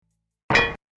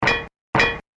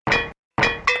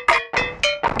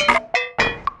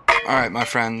All right, my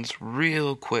friends,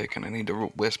 real quick, and I need to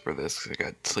whisper this because I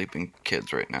got sleeping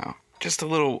kids right now. Just a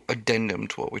little addendum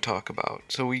to what we talk about.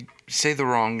 So we say the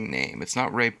wrong name. It's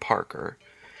not Ray Parker.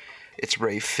 It's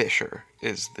Ray Fisher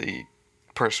is the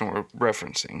person we're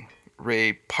referencing.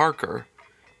 Ray Parker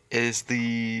is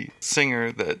the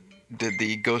singer that did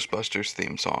the Ghostbusters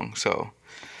theme song. So,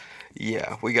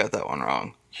 yeah, we got that one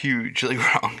wrong. Hugely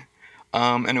wrong.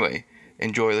 Anyway,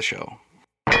 enjoy the show.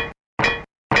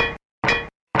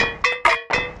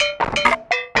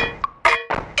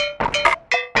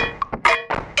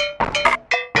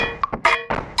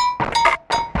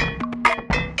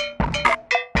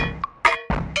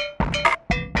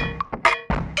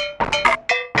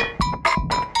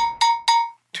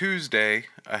 Tuesday,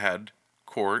 I had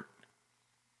court.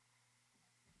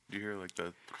 Do you hear like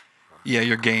the... Yeah,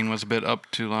 your gain was a bit up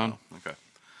too loud. Oh, okay.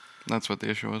 That's what the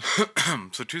issue was.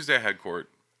 So Tuesday I had court.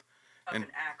 Up in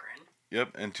Akron.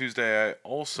 Yep, and Tuesday I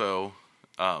also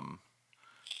got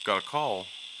a call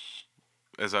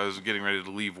as I was getting ready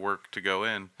to leave work to go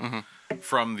in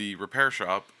from the repair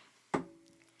shop.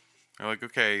 They're like,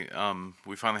 okay,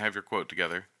 we finally have your quote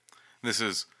together. This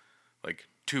is like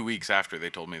 2 weeks after they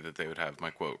told me that they would have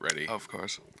my quote ready. Of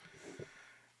course.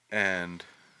 And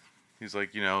he's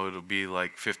like, it'll be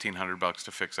like $1,500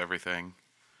 to fix everything.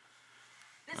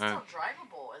 It's still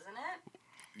drivable, isn't it?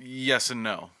 Yes and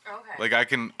no. Okay. Like I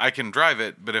can drive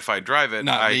it, but if I drive it,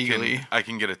 Not I legally.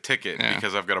 can get a ticket Yeah.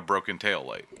 because I've got a broken tail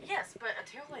light. Yes, but a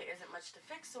taillight isn't much to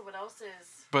fix, so what else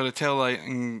is... But a taillight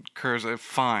incurs a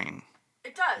fine.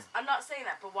 It does. I'm not saying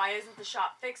that, but why isn't the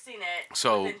shop fixing it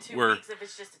So within 2 we're- weeks if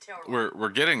it's just a taillight? We're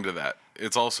getting to that.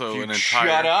 It's also You an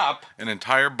shut up. an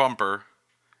entire bumper,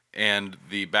 and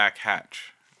the back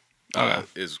hatch Okay.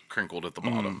 is crinkled at the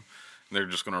bottom. They're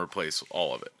just going to replace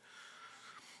all of it.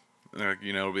 They're,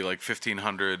 it'll be like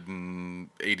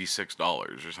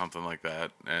 $1,586 or something like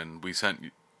that. And we sent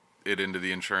it into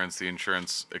the insurance. The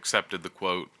insurance accepted the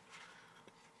quote.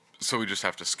 So we just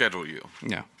have to schedule you.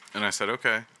 Yeah. And I said,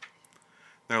 okay.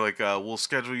 They're like, we'll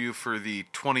schedule you for the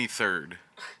 23rd.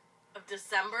 Of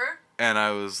December? And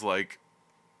I was like,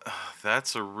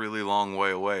 that's a really long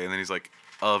way away. And then he's like,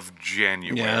 of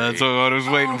January. Yeah, that's what I was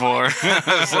waiting for.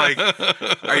 I was like,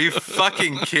 are you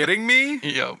fucking kidding me?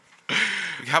 Yep.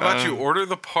 How about you order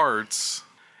the parts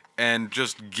and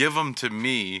just give them to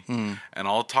me, and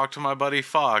I'll talk to my buddy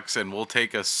Fox, and we'll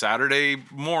take a Saturday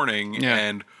morning,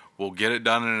 and we'll get it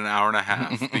done in an hour and a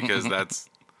half, because that's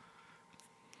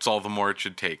all the more it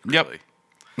should take, really.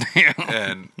 Yep.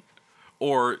 And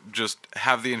or just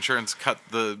have the insurance cut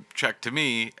the check to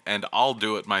me, and I'll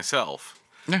do it myself.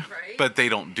 Yeah. Right? But they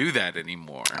don't do that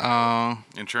anymore.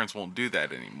 Insurance won't do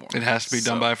that anymore. It has to be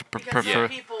done by a because some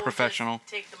people professional.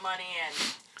 just take the money and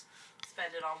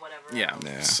spend it on whatever Yeah.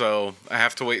 else. So I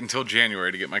have to wait until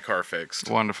January to get my car fixed.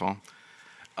 Wonderful.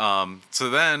 So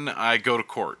then I go to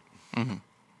court.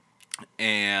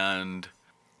 And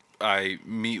I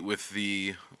meet with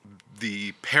the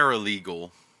paralegal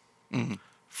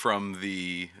from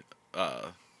the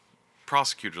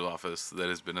prosecutor's office that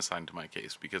has been assigned to my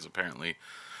case, because apparently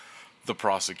the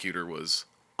prosecutor was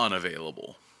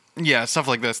unavailable. Yeah, stuff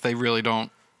like this, they really don't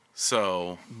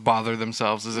So bother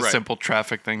themselves as a Right. simple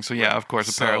traffic thing. So, yeah, Right. of course,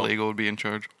 a So- paralegal would be in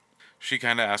charge. she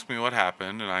kind of asked me what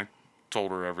happened, and I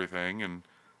told her everything. And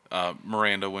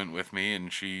Miranda went with me,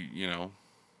 and she,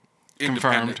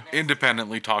 Confirmed.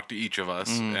 independently talked to each of us.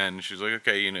 And she's like,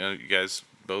 okay, you guys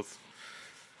both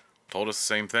told us the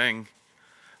same thing.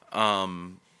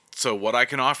 So what I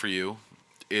can offer you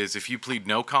is, if you plead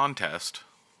no contest,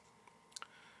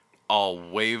 I'll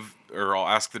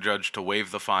ask the judge to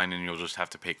waive the fine, and you'll just have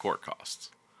to pay court costs.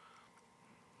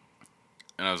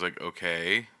 And I was like,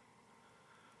 okay.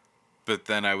 But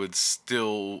then I would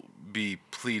still be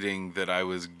pleading that I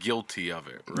was guilty of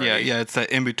it, right? Yeah, it's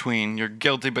that in between. You're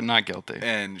guilty but not guilty.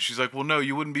 And she's like, well, no,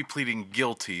 you wouldn't be pleading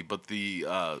guilty, but the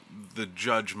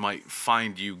judge might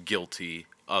find you guilty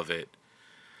of it.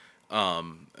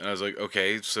 And I was like,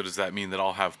 okay, so does that mean that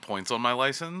I'll have points on my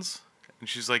license? And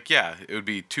she's like, yeah, it would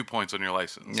be 2 points on your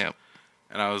license. Yep.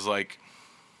 And I was like,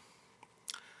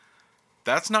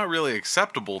 that's not really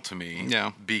acceptable to me.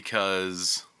 Yeah.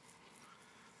 Because,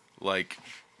 like,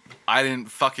 I didn't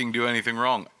fucking do anything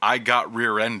wrong. I got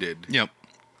rear-ended. Yep.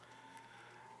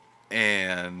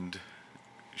 And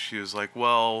she was like,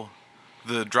 well,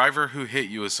 the driver who hit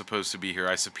you is supposed to be here.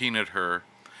 I subpoenaed her,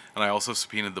 and I also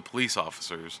subpoenaed the police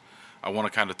officers. I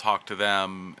want to kind of talk to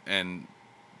them and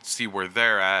see where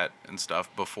they're at and stuff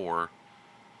before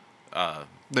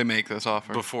They make this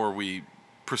offer. we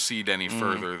proceed any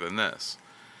further than this.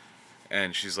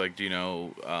 And she's like, we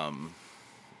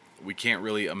can't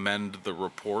really amend the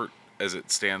report as it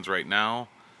stands right now.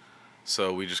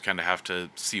 So we just kind of have to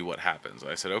see what happens.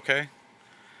 I said, okay.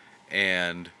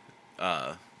 And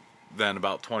then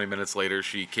about 20 minutes later,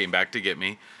 she came back to get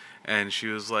me. And she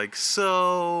was like,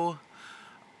 so,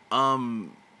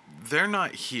 they're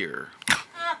not here.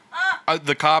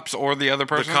 The cops or the other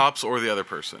person? The cops or the other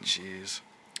person. Jeez.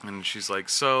 And she's like,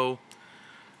 so,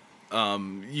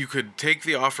 you could take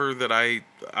the offer that I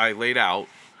laid out,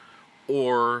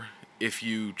 or if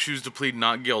you choose to plead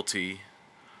not guilty,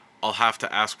 I'll have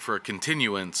to ask for a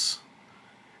continuance,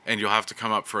 and you'll have to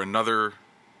come up for another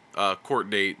court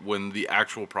date when the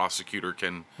actual prosecutor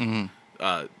can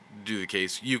do the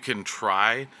case. You can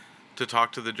try to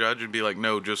talk to the judge and be like,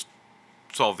 no, just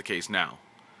solve the case now.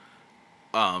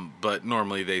 But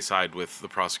normally they side with the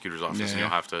prosecutor's office, and you'll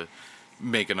have to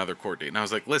make another court date. And I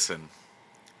was like, listen,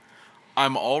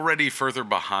 I'm already further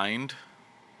behind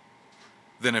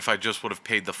than if I just would have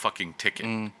paid the fucking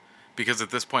ticket. Because at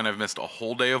this point I've missed a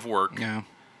whole day of work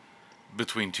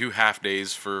between 2 half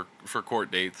days for court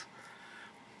dates.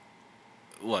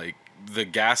 Like, the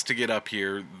gas to get up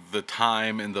here, the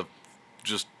time, and the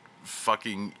just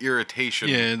fucking irritation.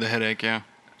 Yeah, the headache, yeah.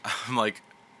 I'm like,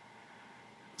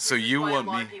 so you want a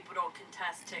lot me... of people don't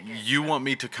contest tickets. You want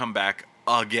me to come back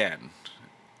again?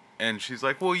 And she's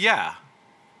like, well, yeah.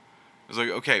 I was like,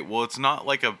 okay, well, it's not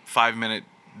like a 5-minute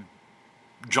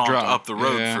jaunt up the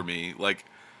road for me. Like,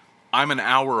 I'm an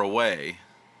hour away.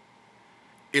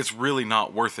 It's really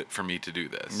not worth it for me to do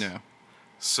this. Yeah.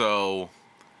 So,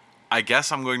 I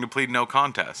guess I'm going to plead no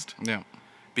contest. Yeah.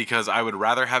 Because I would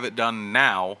rather have it done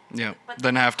now. Yeah. But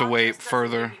Than have to wait contest doesn't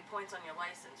further. give you points on your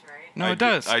license, right? No, I it do-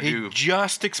 does. I He do.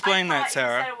 just explained I that, thought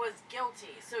Sarah. You said it was guilty,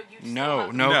 so you still No,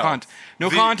 have no, No. no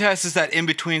The- contest is that in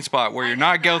between spot where I you're know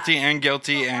not that. guilty and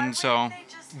guilty, But why and so wouldn't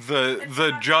they just- The- if the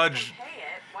they're not judge- gonna pay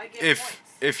it, why give points?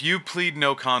 If you plead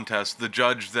no contest, the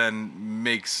judge then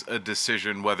makes a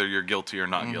decision whether you're guilty or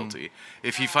not guilty.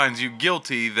 If he finds you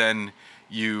guilty, then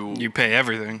you pay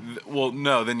everything. well,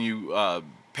 no, then you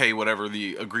pay whatever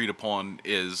the agreed upon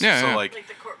is. Yeah, so yeah. like Like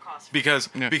the court costs. because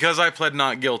Yeah. because I pled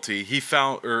not guilty,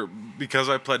 because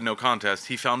I pled no contest,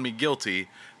 he found me guilty,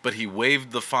 but he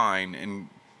waived the fine and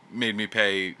made me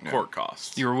pay court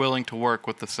costs. You were willing to work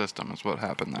with the system, is what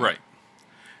happened there. Right.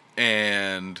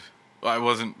 And I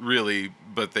wasn't really,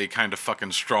 but they kind of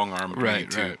fucking strong-armed me Right,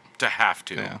 to right. to have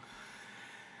to. Yeah.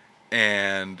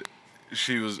 And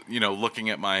she was, looking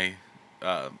at my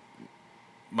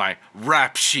my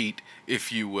rap sheet,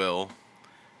 if you will.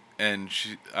 And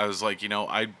I was like,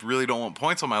 I really don't want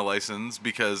points on my license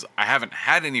because I haven't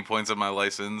had any points on my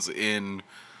license in.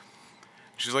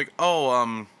 She's like,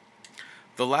 oh,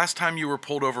 the last time you were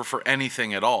pulled over for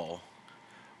anything at all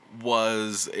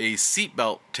was a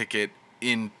seatbelt ticket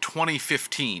in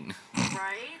 2015.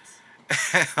 Right?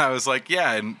 And I was like,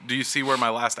 yeah, and do you see where my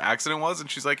last accident was? And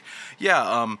she's like,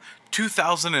 yeah,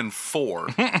 2004.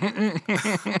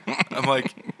 I'm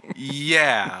like,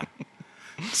 yeah.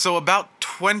 So about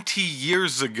 20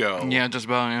 years ago. Yeah, just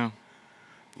about, yeah.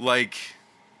 Like,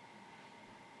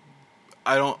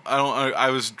 I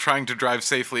was trying to drive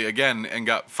safely again and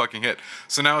got fucking hit.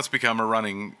 So now it's become a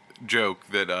running joke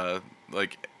that,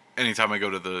 like, anytime I go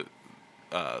to the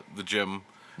gym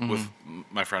with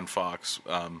my friend Fox,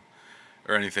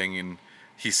 or anything, and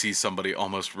he sees somebody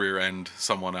almost rear-end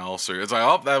someone else, or it's like,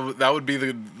 oh, that would be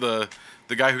the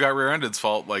guy who got rear-ended's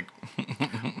fault. Like,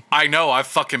 I know, I've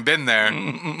fucking been there.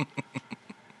 And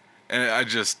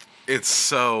it's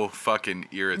so fucking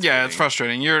irritating. Yeah, it's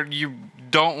frustrating. You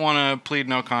don't want to plead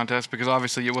no contest because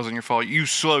obviously it wasn't your fault. You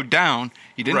slowed down.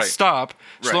 You didn't Right. stop.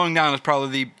 Right. Slowing down is probably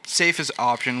the safest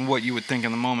option, what you would think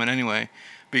in the moment anyway,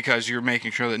 because you're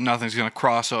making sure that nothing's going to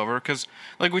cross over. Because,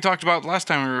 like we talked about last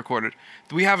time we recorded,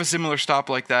 we have a similar stop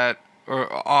like that,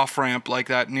 or off-ramp like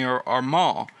that near our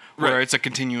mall, where Right. it's a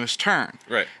continuous turn.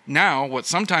 Right. Now, what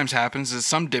sometimes happens is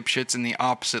some dipshits in the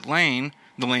opposite lane,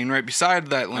 the lane right beside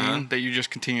that lane that you're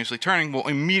just continuously turning, will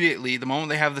immediately, the moment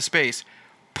they have the space,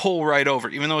 pull right over.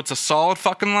 Even though it's a solid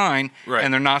fucking line, Right.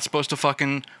 and they're not supposed to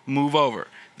fucking move over.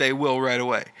 They will right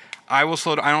away. I will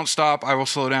slow down. I don't stop. I will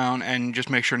slow down and just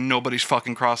make sure nobody's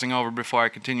fucking crossing over before I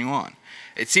continue on.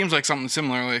 It seems like something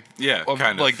similar, like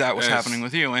kind of. like that was And it's- happening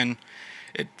with you, and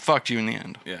it fucked you in the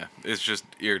end. Yeah, it's just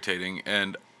irritating,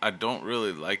 and I don't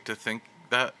really like to think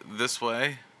that this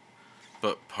way,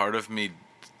 but part of me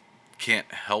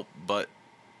can't help but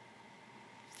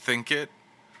think it.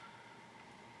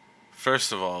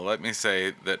 First of all, let me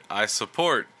say that I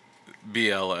support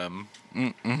BLM.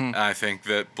 I think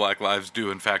that Black lives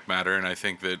do in fact matter, and I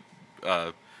think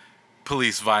that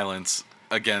police violence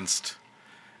against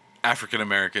African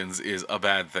Americans is a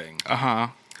bad thing. Uh-huh.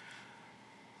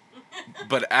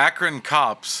 But Akron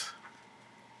cops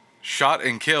shot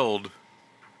and killed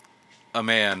a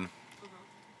man,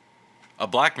 a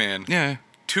black man, Yeah.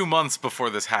 2 months before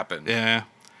this happened. Yeah.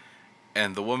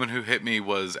 And the woman who hit me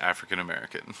was African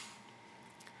American.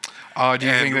 Oh, do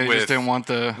you And think they just didn't want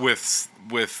the...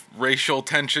 With racial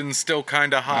tension still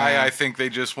kind of high, Yeah. I think they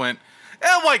just went,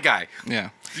 white guy, Yeah.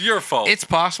 your fault. It's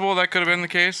possible that could have been the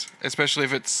case, especially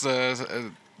if it's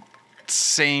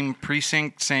same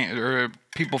precinct, or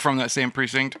people from that same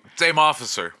precinct, Same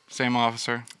officer. same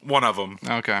officer. One of them.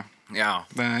 Okay. Yeah.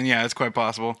 Then, yeah, it's quite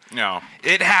possible. Yeah.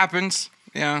 It happens.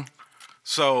 Yeah.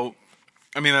 So,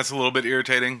 I mean, that's a little bit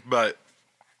irritating, but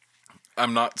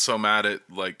I'm not so mad at,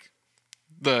 like...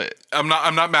 The I'm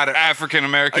not mad at African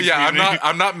American Yeah, community.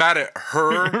 I'm not mad at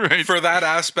her Right. for that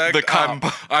aspect. The cop.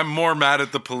 I'm more mad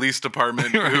at the police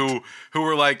department Right. who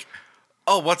were like,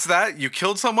 "Oh, what's that? You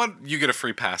killed someone? You get a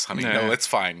free pass, honey. Yeah. No, it's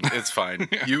fine. It's fine.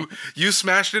 You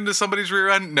smashed into somebody's rear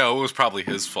end? No, it was probably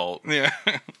his fault." Yeah.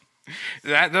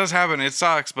 That does happen. It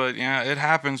sucks, but yeah, it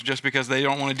happens just because they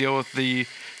don't want to deal with the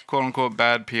quote unquote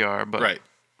bad PR. But Right.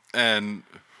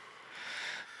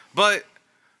 But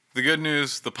the good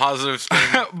news, the positive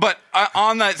spin. But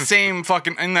on that same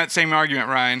in that same argument,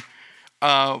 Ryan,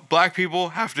 black people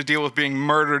have to deal with being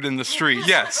murdered in the street.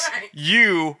 Yes. Right.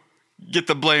 You get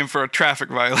the blame for a traffic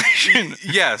violation.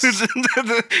 Yes.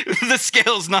 the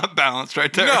scale's not balanced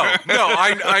right there. No,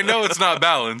 I know it's not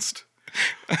balanced.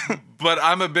 But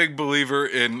I'm a big believer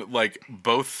in, like,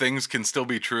 both things can still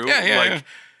be true. Yeah, like, yeah.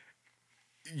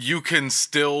 you can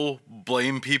still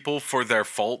blame people for their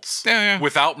faults Yeah.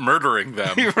 without murdering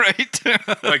them. Right.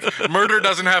 Like, murder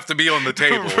doesn't have to be on the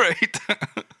table. Right.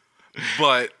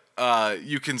 But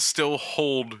you can still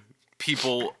hold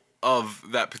people of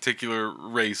that particular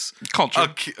race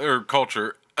Culture. or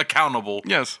culture accountable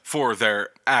Yes. for their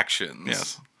actions.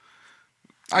 Yes.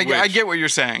 I get what you're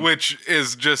saying. Which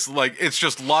is just like, it's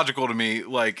just logical to me.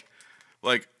 Like,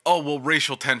 oh, well,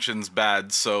 racial tension's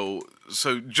bad, so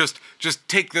just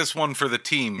take this one for the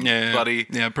team, yeah, buddy.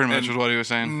 Yeah, pretty much And was what he was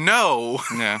saying. No,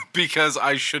 Yeah. because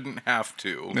I shouldn't have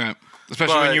to. Yeah.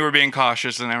 Especially But- when you were being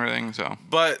cautious and everything, so.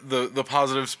 But the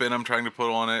positive spin I'm trying to put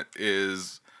on it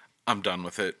is I'm done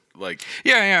with it. Like,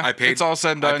 Yeah. I paid. It's all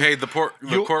said and done. I paid the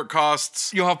court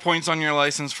costs You'll have points on your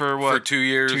license for what? for 2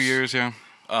 years. 2 years, yeah.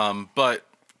 But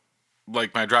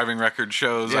like my driving record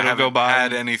shows, Yeah, I it'll haven't go by.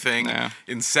 had anything Yeah.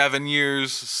 in 7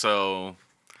 years, so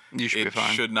You should be it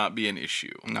fine. should not be an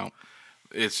issue. No.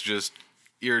 It's just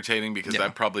irritating because Yeah.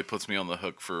 that probably puts me on the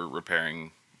hook for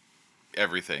repairing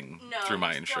everything through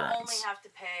my you insurance. still only have to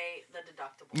pay the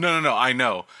deductible. No, I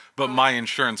know. But my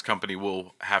insurance company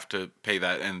will have to pay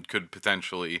that and could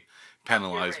potentially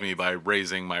penalize me rates. by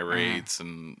raising my rates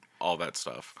and all that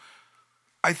stuff.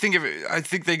 I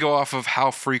think they go off of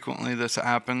how frequently this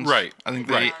happens. Right, I think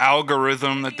the right.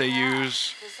 algorithm that they Yeah,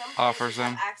 use 'cause some offers places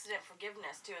them. have accident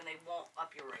forgiveness too, and they won't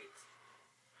up your rates.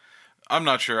 I'm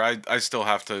not sure. I still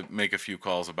have to make a few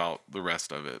calls about the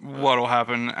rest of it. but- What'll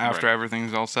happen after Right.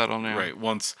 everything's all settled? Yeah. Right.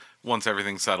 Once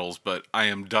everything settles, but I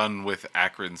am done with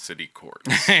Akron City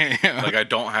Courts. Yeah. Like, I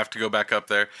don't have to go back up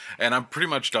there, and I'm pretty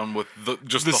much done with the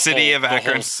city whole, of Akron.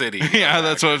 The whole city. Yeah, of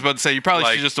that's what I was about to say. You probably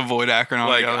Like- should just avoid Akron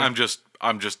Like, altogether.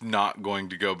 I'm just not going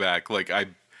to go back. Like,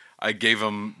 I gave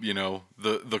them,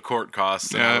 the court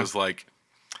costs, and I Yeah. was like,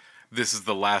 this is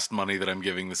the last money that I'm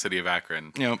giving the city of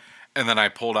Akron. Yep. And then I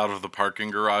pulled out of the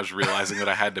parking garage, realizing that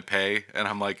I had to pay, and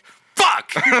I'm like,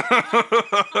 fuck! And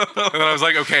then I was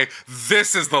like, okay,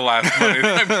 this is the last money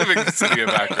that I'm giving the city of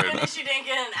At Akron. least you didn't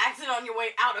get in an accident on your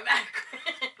way out of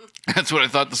Akron. That's what I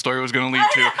thought the story was going to lead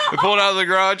to. I pulled out of the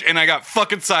garage and I got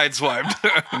fucking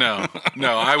sideswiped.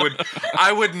 No,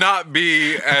 I would not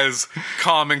be as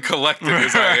calm and collected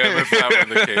as I am if that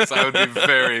were the case. I would be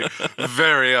very,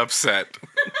 very upset.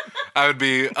 I would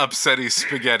be upsetty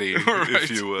spaghetti, Right.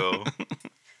 if you will.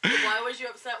 Why was you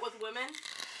upset with women?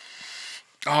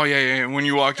 Oh, yeah. When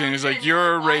you walked in, he's like,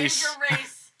 you're a Why race. is your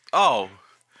race? Oh,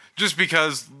 just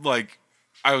because, like,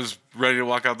 I was ready to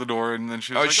walk out the door, and then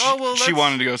she was like, she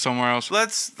wanted to go somewhere else.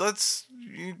 let's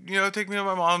take me to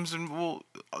my mom's, and we'll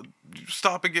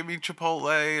stop and get me Chipotle,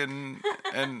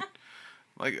 and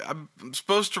like, I'm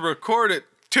supposed to record it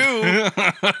too,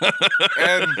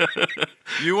 and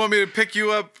you want me to pick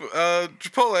you up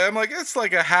Chipotle? I'm like, it's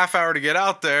like a half hour to get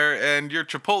out there, and your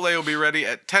Chipotle will be ready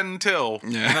at 10 till,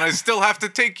 Yeah. and then I still have to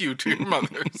take you to your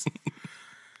mother's.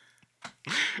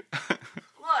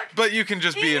 Look, But you can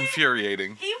just be He-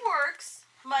 infuriating. he works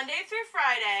Monday through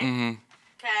Friday. Mm-hmm.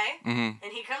 Okay? Mhm.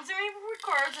 And he comes and he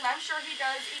records, and I'm sure he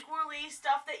does equally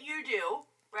stuff that you do,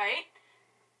 right?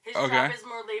 His Okay. job is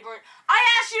more labor. I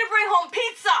asked you to bring home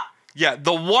pizza! Yeah,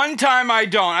 the one time I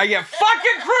don't, I get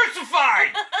fucking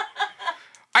crucified.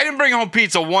 I didn't bring home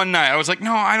pizza one night. I was like,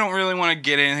 no, I don't really want to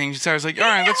get anything. So I was like, all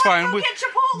right, that's fine. Go get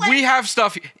Chipotle. We have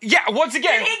stuff. Yeah, once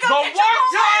again, Did he the go one get time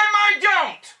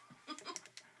Chipotle?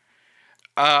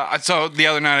 I don't. So the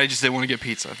other night I just didn't want to get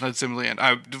pizza. That's simply it.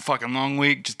 I fucking long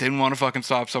week, just didn't want to fucking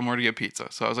stop somewhere to get pizza.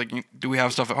 So I was like, do we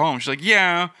have stuff at home? She's like,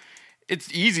 yeah,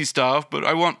 it's easy stuff, but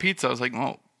I want pizza. I was like,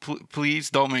 well, please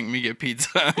don't make me get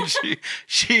pizza.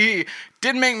 she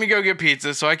didn't make me go get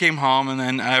pizza, so I came home, and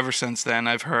then ever since then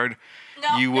I've heard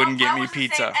you wouldn't get me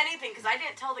pizza. I wasn't saying anything because I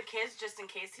didn't tell the kids just in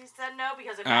case he said no.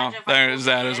 Because Oh, imagine if I there's told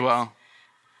the that as kids well.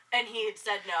 And he had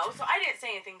said no, so I didn't say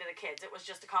anything to the kids. It was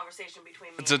just a conversation between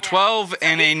me. It's a and him. 12 So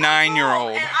and he a comes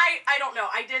 9-year-old. home, And I don't know.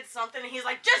 I did something, and he's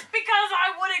like, just because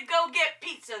I wouldn't go get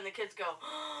pizza, and the kids go,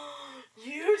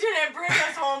 you didn't bring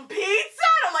us home pizza.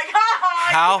 And I'm like,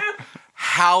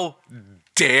 How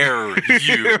dare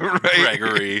you,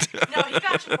 Gregory? No, he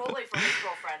got Chipotle for his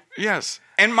girlfriend. Yes,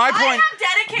 and my I point. have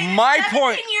dedicated My 17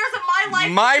 point. years of my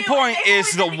life. My to you, point and they've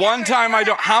is only the been one together time a I year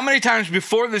don't. and a How half. many times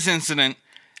before this incident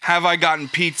have I gotten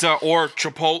pizza or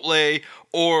Chipotle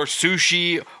or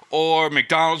sushi or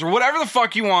McDonald's or whatever the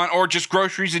fuck you want, or just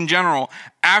groceries in general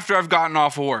after I've gotten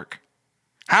off of work?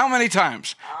 How many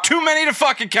times? Too many to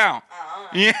fucking count.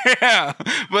 Yeah,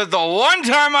 but the one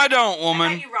time I don't, I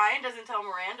woman. bet you Ryan doesn't tell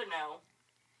Miranda no.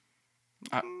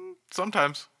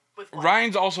 Sometimes. With what?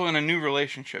 Ryan's also in a new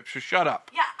relationship, so shut up.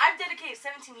 Yeah, I've dedicated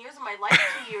 17 years of my life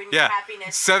to you and your Yeah.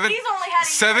 happiness. He's only had a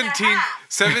 17, year and a half.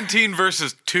 17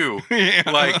 versus 2. Yeah.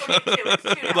 Like, It's two now,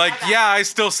 like my bad. yeah, I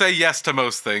still say yes to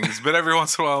most things, but every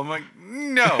once in a while I'm like,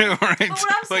 no. Right. But what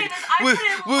I'm saying Like, is, I will, put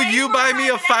in will way you more buy time me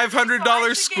a and effort, so I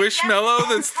 $500 should get Squishmallow yes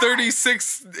that's all the time.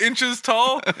 36 inches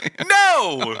tall?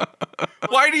 No!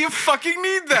 Why do you fucking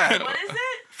need that? What is it?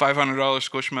 $500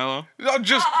 Squishmallow. No,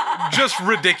 just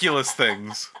ridiculous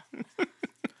things.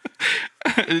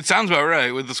 It sounds about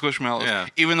right with the Squishmallows. Yeah.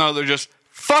 Even though they're just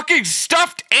fucking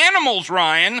stuffed animals,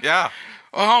 Ryan. Yeah.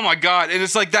 Oh my god. And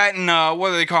it's like that in, what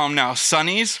do they call them now?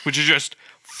 Sunnies? Which is just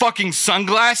fucking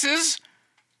sunglasses?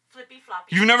 Flippy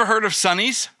floppy. You've never heard of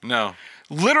Sunnies? No.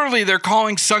 Literally, they're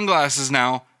calling sunglasses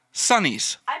now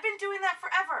Sunnies. I've been doing that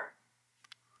forever.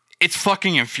 It's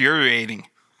fucking infuriating.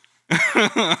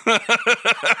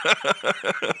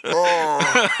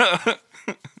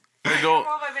 I How don't.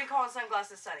 long have I been calling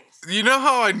sunglasses sunnies? You know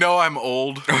how I know I'm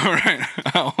old? Alright.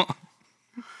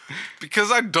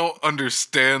 Because I don't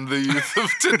understand the youth of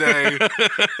today.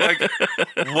 Like,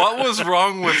 what was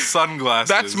wrong with sunglasses?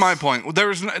 That's my point. There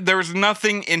was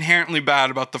nothing inherently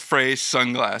bad about the phrase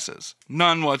sunglasses.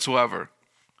 None whatsoever.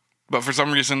 But for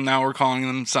some reason, now we're calling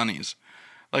them sunnies.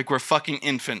 Like we're fucking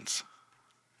infants.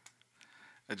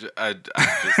 I don't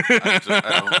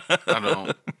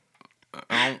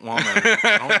want it.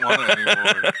 I don't want it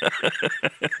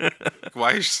anymore.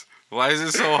 Why is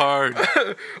it so hard?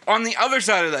 On the other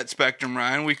side of that spectrum,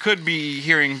 Ryan, we could be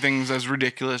hearing things as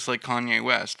ridiculous like Kanye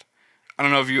West. I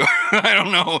don't know if you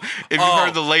you've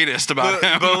heard the latest about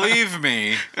him. Believe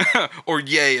me. Or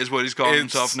Ye is what he's calling It's-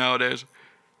 himself nowadays.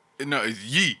 No, it's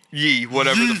Yee. Ye,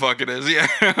 whatever the fuck it is. Yeah.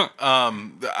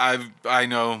 I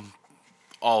know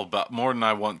all about more than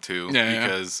I want to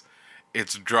because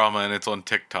it's drama and it's on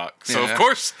TikTok. So Yeah. of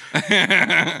course,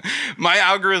 My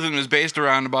algorithm is based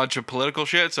around a bunch of political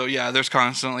shit. So yeah, there's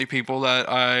constantly people that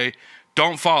I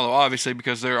don't follow, obviously,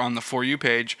 because they're on the For You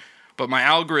page. But my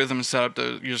algorithm is set up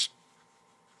to just,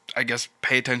 I guess,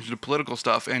 pay attention to political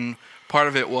stuff. And part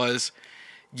of it was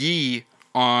Ye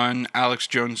on Alex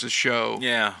Jones's show.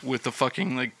 Yeah. With the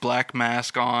fucking like black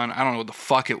mask on. I don't know what the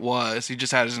fuck it was. He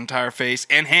just had his entire face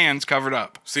and hands covered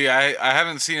up. see, I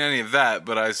haven't seen any of that,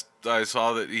 but I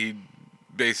saw that he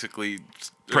basically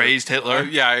Praised Hitler.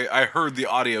 I heard the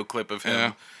audio clip of him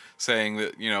Yeah. saying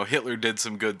that Hitler did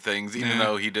some good things, even Yeah.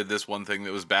 though he did this one thing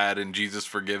that was bad, and Jesus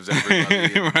forgives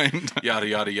everybody. and Right. Yada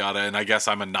yada yada, and I guess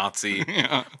I'm a Nazi.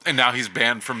 Yeah. And now he's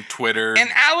banned from Twitter. And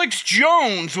Alex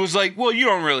Jones was like, well, you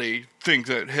don't really think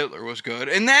that Hitler was good.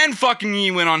 And then fucking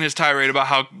Ye went on his tirade about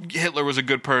how Hitler was a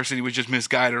good person. He was just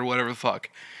misguided or whatever the fuck.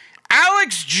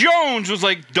 Alex Jones was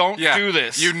like, don't do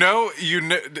this. You know,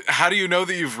 how do you know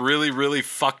that you've really, really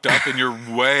fucked up and you're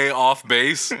way off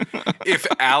base? If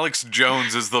Alex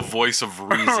Jones is the voice of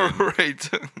reason. Right.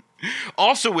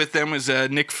 Also with them was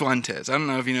Nick Fuentes. I don't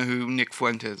know if you know who Nick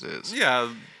Fuentes is. Yeah,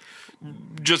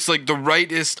 Just like the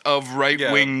rightest of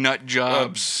right-wing nut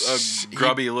jobs. a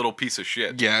grubby little piece of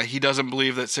shit. Yeah, he doesn't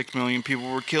believe that 6 million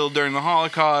people were killed during the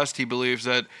Holocaust. He believes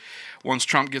that once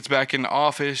Trump gets back into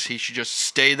office, he should just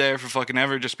stay there for fucking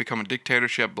ever, just become a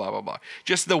dictatorship, blah, blah, blah.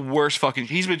 Just the worst fucking...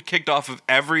 He's been kicked off of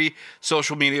every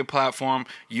social media platform,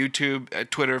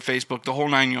 YouTube, Twitter, Facebook, the whole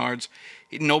 9 yards.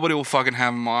 nobody will fucking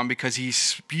have him on because he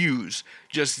spews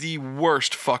just the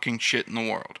worst fucking shit in the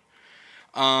world.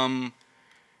 And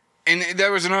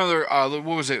there was another, what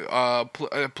was it,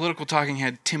 political talking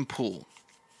head, Tim Pool.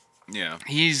 Yeah.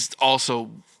 He's also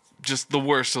just the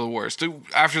worst of the worst.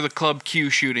 After the Club Q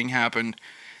shooting happened,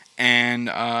 and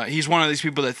he's one of these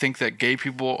people that think that gay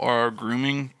people are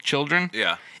grooming children.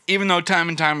 Yeah. Even though time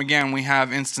and time again we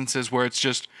have instances where it's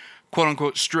just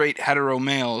quote-unquote straight hetero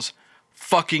males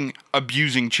fucking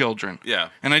abusing children. Yeah.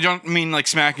 And I don't mean like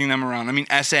smacking them around. I mean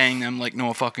essaying them like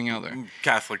no fucking other.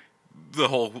 The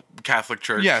whole Catholic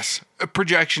Church. Yes, a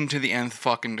projection to the nth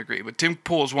fucking degree. But Tim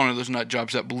Pool is one of those nut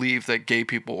jobs that believe that gay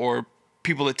people or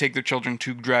people that take their children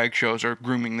to drag shows are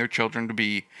grooming their children to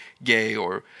be gay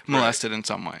or molested in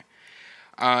some way.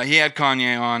 He had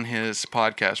Kanye on his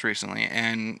podcast recently,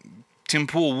 and Tim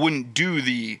Pool wouldn't do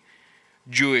the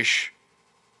Jewish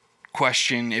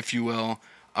question, if you will,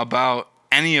 about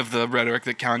any of the rhetoric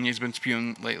that Kanye's been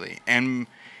spewing lately. And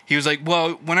he was like,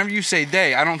 well, whenever you say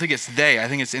they, I don't think it's they. I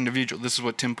think it's individual. This is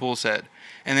what Tim Pool said.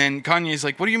 And then Kanye's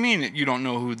like, what do you mean that you don't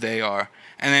know who they are?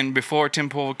 And then before Tim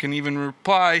Pool can even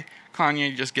reply,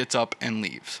 Kanye just gets up and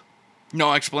leaves.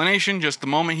 No explanation, just the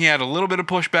moment he had a little bit of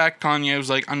pushback, Kanye was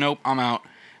like, oh, nope, I'm out,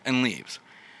 and leaves.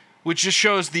 Which just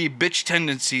shows the bitch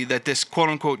tendency that this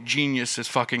quote-unquote genius is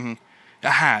fucking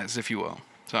has, if you will.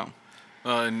 So.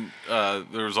 And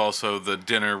there was also the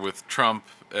dinner with Trump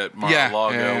at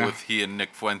Mar-a-Lago with he and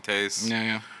Nick Fuentes.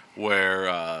 Yeah.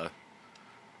 Where...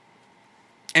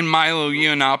 and Milo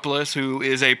Yiannopoulos, who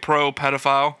is a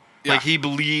pro-pedophile. Yeah. Like, he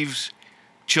believes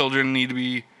children need to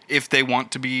be, if they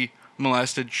want to be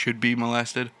molested, should be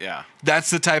molested. Yeah.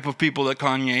 That's the type of people that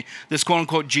Kanye, this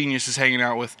quote-unquote genius, is hanging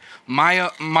out with.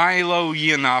 Milo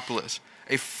Yiannopoulos,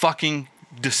 a fucking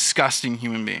disgusting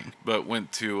human being. But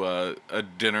went to a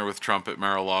dinner with Trump at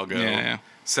Mar-a-Lago. Yeah.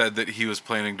 Said that he was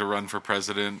planning to run for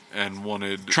president and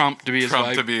wanted Trump to be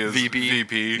his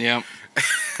VP. Yep.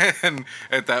 And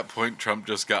at that point, Trump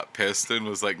just got pissed and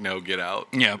was like, no, get out.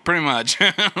 Yeah, pretty much.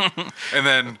 And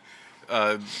then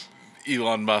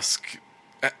Elon Musk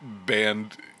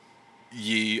banned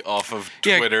Ye off of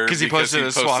Twitter because he posted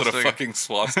a fucking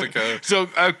swastika. So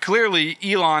clearly,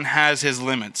 Elon has his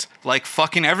limits. Like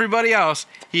fucking everybody else,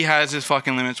 he has his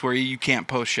fucking limits where you can't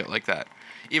post shit like that.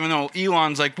 Even though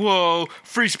Elon's like, whoa,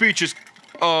 free speech is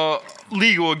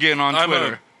legal again on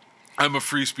Twitter. I'm a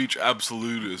free speech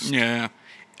absolutist. Yeah.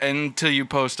 Until you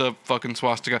post a fucking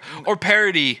swastika. Or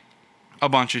parody a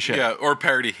bunch of shit. Yeah, or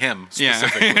parody him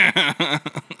specifically. Yeah.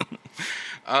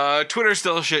 Twitter's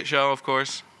still a shit show, of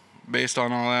course, based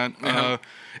on all that. Uh-huh.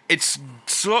 It's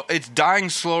dying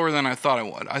slower than I thought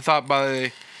it would. I thought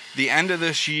by the end of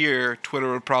this year,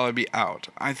 Twitter would probably be out.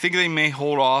 I think they may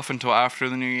hold off until after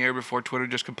the new year before Twitter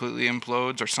just completely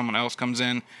implodes or someone else comes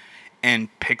in and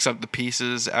picks up the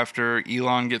pieces after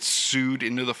Elon gets sued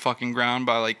into the fucking ground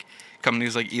by like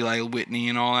companies like Eli Whitney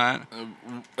and all that.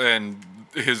 And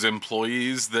his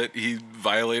employees that he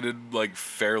violated like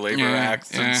Fair Labor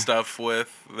Acts and stuff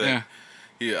with. That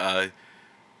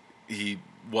he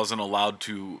wasn't allowed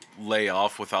to lay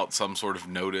off without some sort of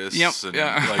notice. Yep.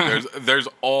 And like there's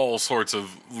all sorts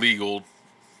of legal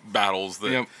battles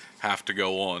that have to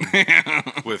go on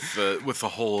with the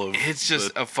whole of it's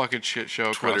just a fucking shit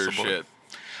show. Twitter across the board. shit.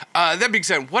 That being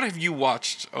said, what have you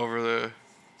watched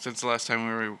since the last time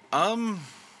we were?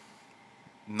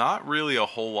 Not really a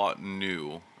whole lot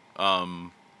new.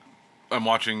 I'm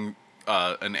watching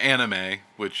an anime,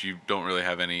 which you don't really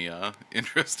have any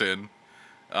interest in.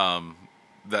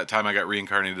 That time I got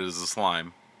reincarnated as a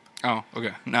slime. Oh,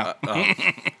 okay. No.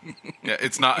 Yeah,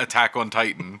 it's not Attack on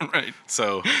Titan. Right.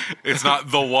 So it's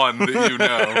not the one that you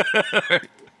know.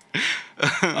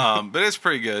 But it's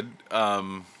pretty good.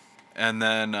 And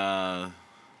then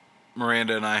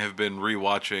Miranda and I have been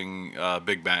rewatching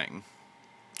Big Bang.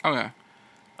 Okay.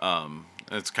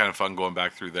 It's kind of fun going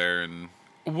back through there. And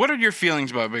what are your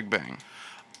feelings about Big Bang?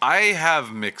 I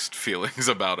have mixed feelings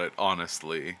about it,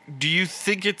 honestly. Do you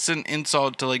think it's an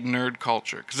insult to like nerd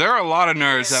culture? Because there are a lot of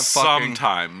nerds that fucking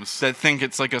sometimes that think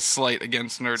it's like a slight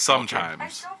against nerd sometimes. I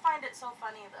still find it so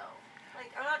funny though.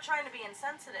 Like I'm not trying to be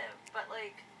insensitive, but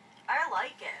like I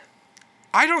like it.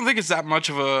 I don't think it's that much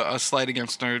of a slight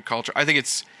against nerd culture. I think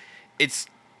it's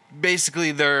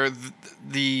basically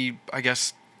the I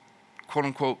guess quote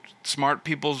unquote smart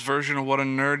people's version of what a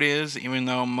nerd is, even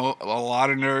though a lot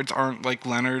of nerds aren't like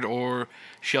Leonard or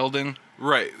Sheldon.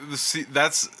 Right. See,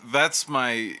 that's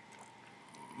my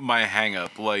hang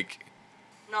up. Like,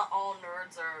 not all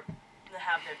nerds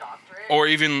have their doctorate. Or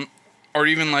even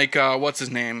like what's his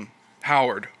name?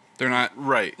 Howard. They're not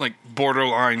right. like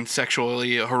borderline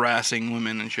sexually harassing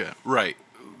women and shit. Right.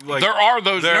 like There are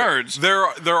those nerds.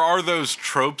 There are those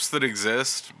tropes that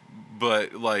exist,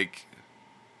 but like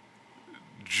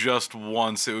just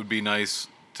once it would be nice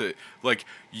to like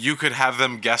you could have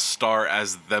them guest star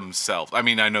as themselves. I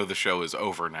mean, I know the show is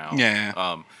over now.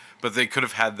 Yeah. But they could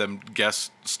have had them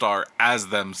guest star as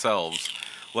themselves,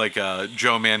 like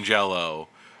Joe Manganiello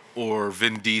or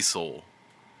Vin Diesel.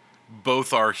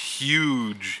 Both are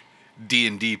huge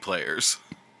D&D players.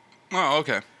 Oh,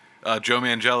 okay. Joe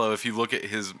Manganiello, if you look at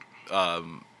his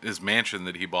mansion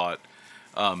that he bought,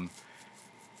 I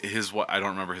don't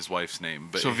remember his wife's name,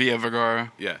 but Sofia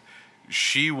Vergara. yeah,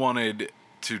 she wanted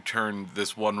to turn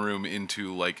this one room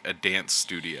into like a dance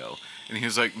studio, and he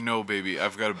was like, "No, baby,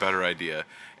 I've got a better idea,"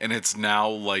 and it's now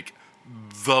like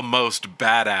the most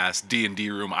badass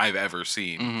D&D room I've ever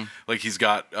seen. Mm-hmm. Like he's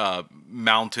got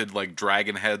mounted like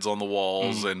dragon heads on the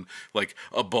walls Mm-hmm. and like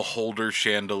a beholder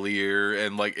chandelier,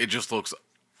 and like it just looks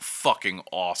fucking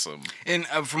awesome. And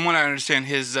from what I understand,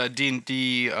 his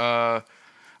D&D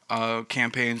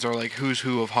campaigns are like who's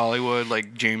who of Hollywood,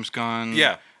 like James Gunn.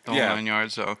 Yeah, The whole 9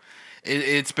 yards. So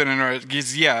it's been interesting.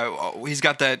 He's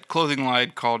got that clothing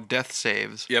line called Death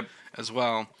Saves. Yep. As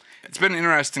well. It's been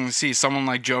interesting to see someone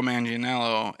like Joe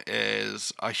Manganiello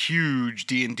is a huge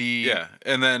D&D. Yeah,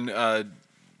 and then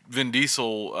Vin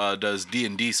Diesel does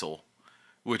D&Diesel,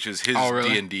 which is his Oh, really?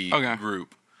 D&D Okay.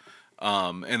 group.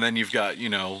 And then you've got,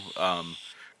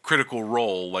 Critical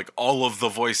Role, like all of the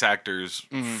voice actors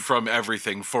from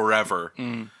everything forever,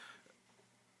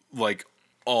 like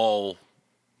all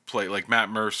play. Like Matt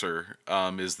Mercer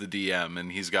is the DM,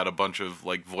 and he's got a bunch of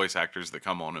like voice actors that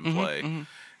come on and play.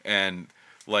 And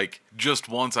like just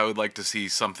once, I would like to see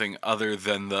something other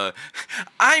than the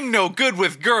 "I'm no good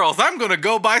with girls, I'm gonna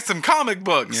go buy some comic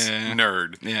books"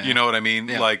 nerd. Yeah. You know what I mean?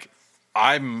 Yeah. Like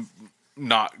I'm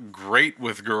not great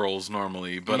with girls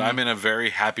normally, but I'm in a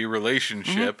very happy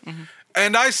relationship,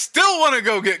 and I still want to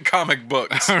go get comic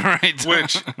books. Right.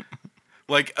 Which,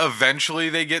 like, eventually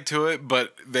they get to it,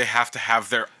 but they have to have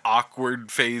their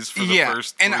awkward phase for the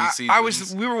first 3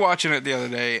 seasons. We were watching it the other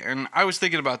day, and I was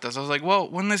thinking about this. I was like, well,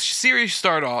 when this series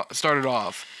started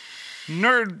off,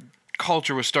 nerd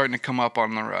culture was starting to come up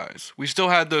on the rise. We still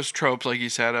had those tropes, like you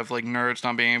said, of like nerds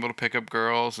not being able to pick up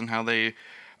girls and how they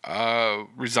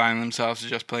resign themselves to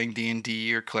just playing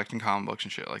D&D or collecting comic books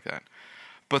and shit like that.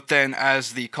 But then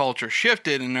as the culture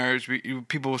shifted and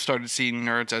people started seeing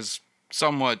nerds as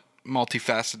somewhat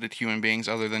multifaceted human beings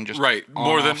other than just Right,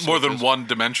 more than switches. one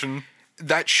dimension.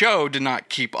 That show did not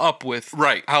keep up with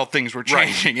Right. how things were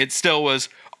changing. It still was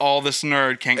all this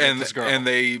nerd can't get this girl. And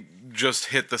they just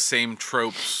hit the same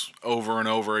tropes over and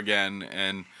over again,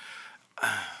 and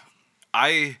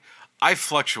I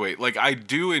fluctuate. Like, I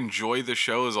do enjoy the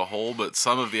show as a whole, but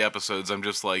some of the episodes I'm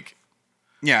just like,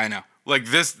 yeah, I know. like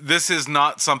this is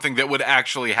not something that would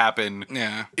actually happen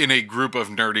Yeah. in a group of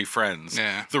nerdy friends.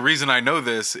 Yeah. The reason I know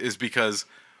this is because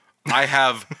I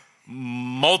have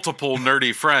multiple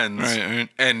nerdy friends, Right.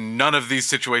 and none of these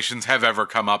situations have ever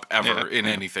come up ever in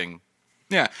yeah. anything.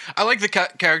 Yeah, I like the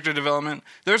character development.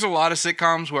 There's a lot of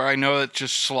sitcoms where I know it's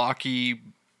just schlocky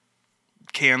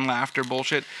canned laughter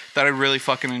bullshit that I really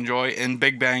fucking enjoy, and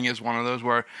Big Bang is one of those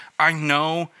where I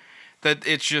know that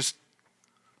it's just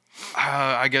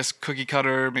I guess cookie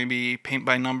cutter, maybe paint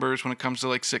by numbers when it comes to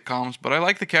like sitcoms, but I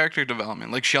like the character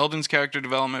development. Like Sheldon's character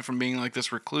development from being like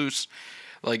this recluse,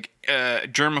 like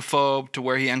germaphobe, to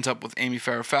where he ends up with Amy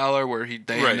Farrah Fowler, where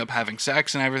they Right. end up having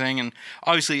sex and everything. And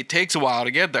obviously it takes a while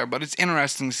to get there, but it's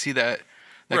interesting to see that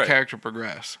Right. character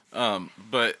progress. But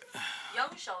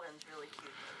Young Sheldon's really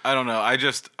cute. I don't know.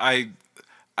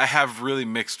 I have really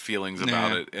mixed feelings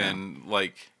about Yeah, it, and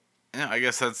like, yeah, I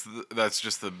guess that's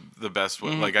just the best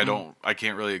way. Like, I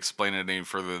can't really explain it any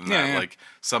further than that. Yeah. Like,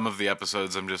 some of the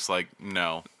episodes, I'm just like,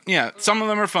 no. Yeah, some of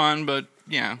them are fun, but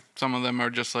yeah, some of them are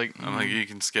just like, I'm like, you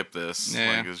can skip this.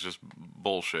 Yeah. Like, it's just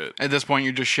bullshit. at this point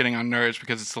you're just shitting on nerds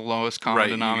because it's the lowest common Right?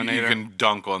 denominator. You can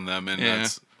dunk on them, and Yeah.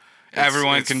 it's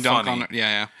Everyone can dunk funny. on it.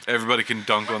 Yeah. Everybody can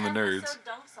dunk on the nerds. Episode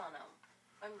dunks on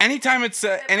him. Anytime it's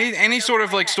any sort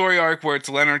of like story arc where it's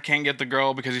Leonard can't get the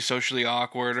girl because he's socially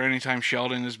awkward, or anytime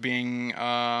Sheldon is being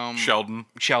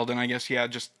Sheldon, I guess, yeah,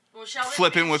 just Well, Sheldon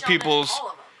flipping being with Sheldon, people's- all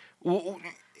of them.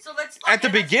 w- So let's at the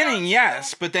okay, let's beginning, go to-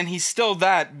 yes, but then he's still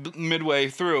that midway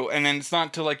through, and then it's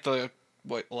not till like the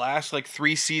last like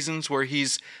 3 seasons where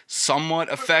he's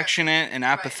somewhat affectionate and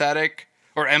apathetic,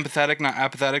 or empathetic, not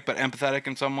apathetic, but empathetic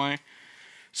in some way.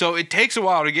 So it takes a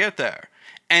while to get there.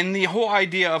 And the whole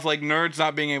idea of like nerds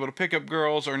not being able to pick up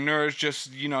girls, or nerds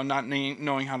just not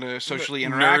knowing how to socially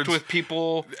interact Nerds- with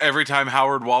people, Every time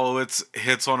Howard Wolowitz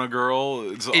hits on a girl,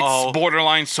 it's all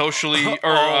borderline socially or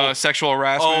Oh. sexual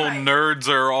harassment. nerds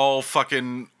are all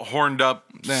fucking horned up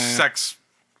sex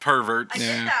perverts. I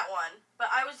get that one, but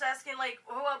I was asking like,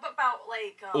 what about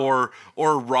like?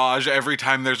 Or Raj, every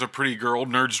time there's a pretty girl,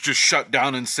 nerds just shut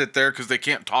down and sit there because they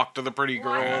can't talk to the pretty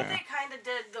girl. Well, I thought they kind of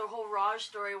did the whole Raj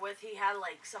story with he had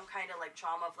like some kind of like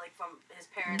trauma like from his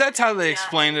parents. That's how they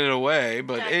explained it away,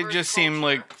 but it diverse just seemed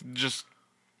culture. like just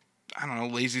I don't know,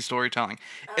 lazy storytelling.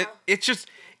 It's just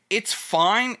it's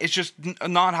fine. It's just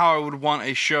not how I would want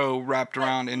a show wrapped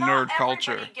around in nerd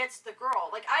culture. Everybody gets the girl.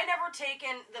 Like I never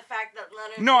taken the fact that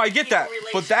none of No, I get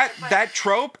people that, but that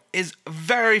trope is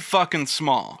very fucking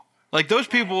small. Like those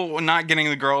people not getting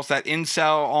the girls, that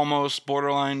incel almost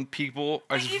borderline people,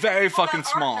 is very fucking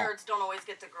small. Nerds don't always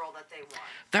get the girl that they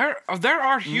want. There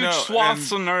are huge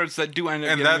swaths of nerds that do end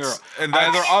up getting a girl. And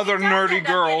that's either other He does nerdy end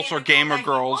up girls getting or the girl gamer that he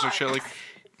girls or wants. shit like.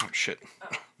 Oh shit.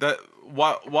 That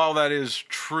while that is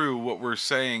true, what we're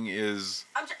saying is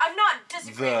I'm not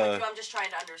disagreeing with you. I'm just trying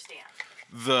to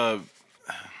understand.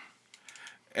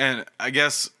 And I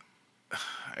guess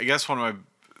one of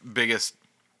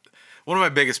my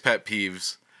biggest pet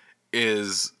peeves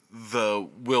is the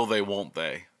will they won't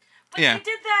they. But they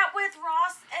did that with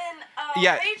Ross and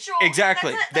Yeah, Rachel.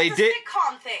 exactly. That's They a did-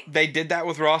 sitcom thing. They did that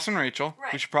with Ross and Rachel.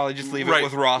 Right. We should probably just leave Right, it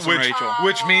with Ross and Rachel.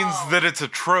 which means that it's a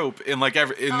trope in like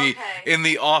in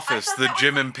the Office, I thought the that was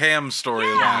Jim like- and Pam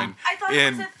storyline. I thought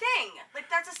it was a thing. Like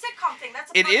that's a sitcom thing.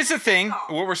 That's It is a thing.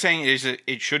 sitcom. What we're saying is that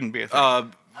it shouldn't be a thing.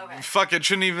 Okay. Fuck, it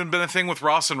shouldn't even been a thing with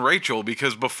Ross and Rachel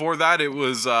because before that it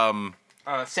was Sam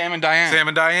and Diane. Sam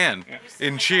and Diane Sam in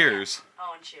and Cheers.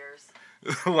 Oh, and Cheers.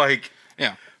 Like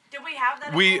Did we have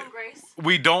that? we in Will and Grace?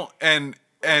 we don't and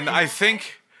I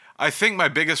think my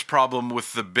biggest problem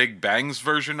with the Big Bang's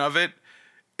version of it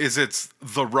is it's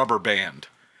the rubber band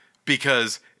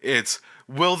because it's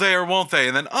will they or won't they,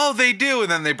 and then oh they do,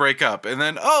 and then they break up, and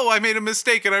then oh I made a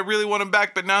mistake and I really want him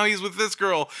back, but now he's with this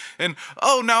girl, and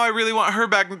oh now I really want her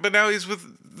back, but now he's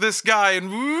with this guy, and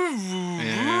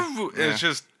it's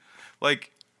just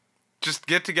like just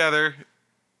get together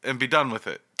and be done with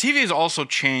it. TV has also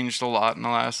changed a lot in the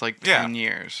last like 10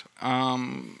 years.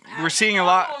 We're seeing a When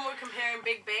lot. we're comparing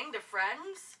Big Bang to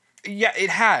Friends. Yeah, it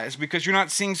has because you're not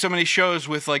seeing so many shows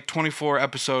with like 24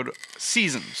 episode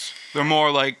seasons. They're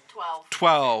more like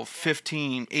 12,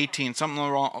 15, 18,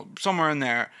 somewhere in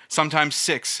there. Sometimes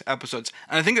 6 episodes.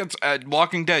 And I think that's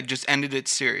Walking Dead just ended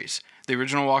its series. The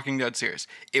original Walking Dead series.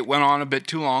 It went on a bit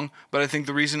too long, but I think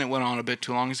the reason it went on a bit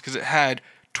too long is because it had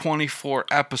 24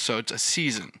 episodes a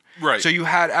season. Right. So you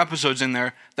had episodes in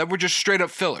there that were just straight up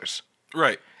fillers.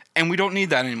 Right. And we don't need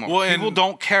that anymore. Well, People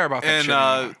don't care about that shit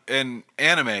anymore. And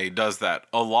anime does that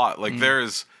a lot. Like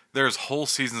there's whole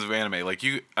seasons of anime. Like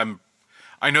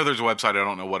I know there's a website, I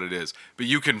don't know what it is, but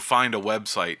you can find a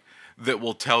website that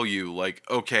will tell you like,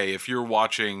 okay, if you're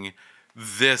watching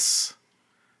this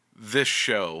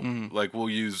show, like we'll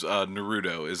use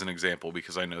Naruto as an example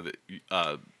because I know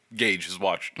that Gage has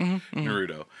watched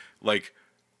Naruto. Like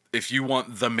if you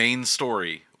want the main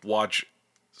story, watch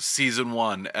season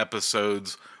 1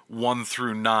 episodes 1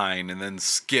 through 9 and then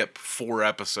skip 4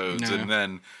 episodes and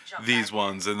then Jump these back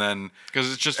ones and then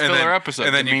Because it's just and filler then, episodes.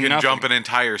 and then They you mean can nothing. jump an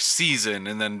entire season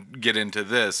and then get into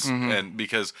this and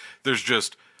because there's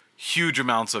just huge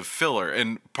amounts of filler,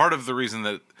 and part of the reason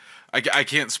that I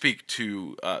can't speak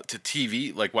to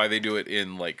TV, like why they do it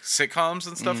in like sitcoms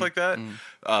and stuff like that,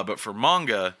 but for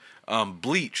manga,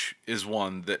 Bleach is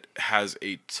one that has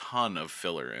a ton of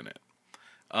filler in it,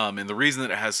 and the reason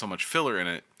that it has so much filler in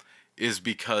it is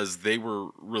because they were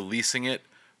releasing it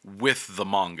with the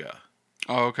manga.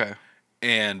 Oh, okay.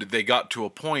 And they got to a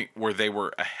point where they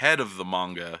were ahead of the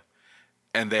manga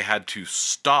and they had to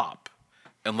stop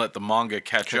and let the manga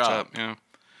catch up Yeah.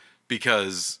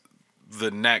 because the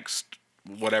next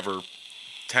whatever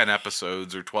 10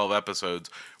 episodes or 12 episodes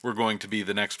were going to be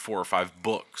the next 4 or 5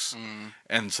 books.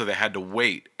 And so they had to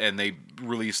wait, and they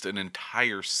released an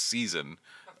entire season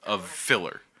of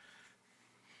filler.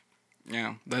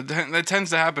 Yeah, that tends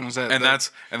to happen. Is that And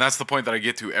that's the point that I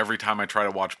get to every time I try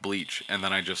to watch Bleach, and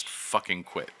then I just fucking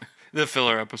quit. the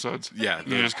filler episodes? Yeah,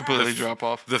 You just completely drop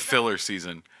off. The filler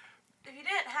season. If you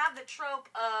didn't have the trope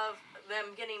of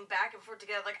them getting back and forth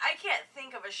together, like I can't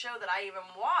think of a show that I even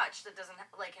watch that doesn't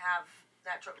like have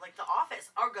that trope. Like The Office,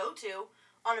 our go-to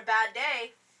on a bad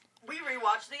day, we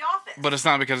rewatch The Office. But it's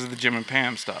not because of the Jim and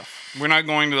Pam stuff. We're not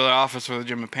going to the office for the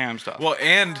Jim and Pam stuff. Well,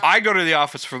 and I go to the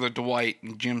office for the Dwight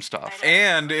and Jim stuff.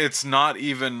 and it's not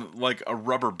even like a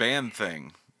rubber band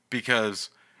thing because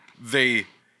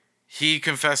he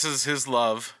confesses his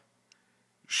love.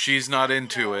 She's not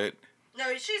into it.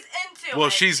 no, she's into Well,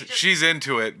 it. she's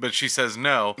into it, but she says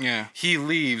no. Yeah. He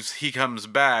leaves, he comes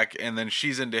back, and then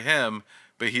she's into him,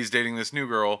 but he's dating this new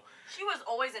girl. She was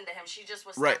always into him. She just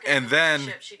was Right, stuck in and a then-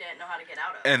 relationship she didn't know how to get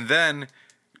out of. And then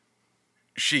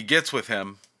she gets with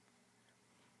him,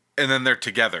 and then they're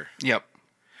together. Yep.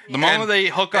 The moment they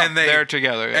hook up, they're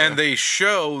together. Yeah. And they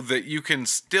show that you can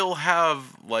still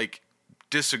have, like,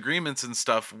 disagreements and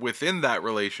stuff within that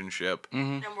relationship,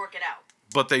 and work it out.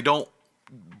 but they don't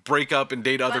break up and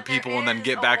date other But there people and then is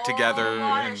get a back together. whole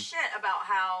lot And of shit about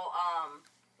how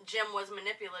Jim was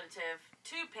manipulative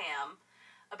to Pam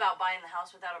about buying the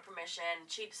house without her permission.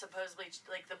 Supposedly,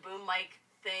 like the boom mic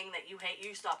thing that you hate.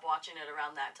 You stopped watching it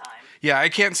around that time. Yeah, I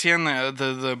can't stand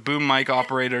the boom mic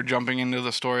operator jumping into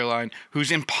the storyline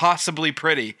who's impossibly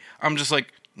pretty. I'm just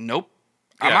like, nope,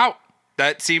 I'm Yeah. out.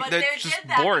 That's But they just did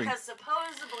that boring. because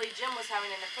supposedly Jim was having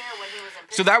an affair when he was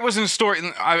in. So that wasn't a story.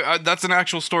 That's an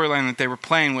actual storyline that they were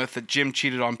playing with. That Jim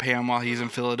cheated on Pam while he's in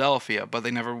Philadelphia, but they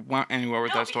never went anywhere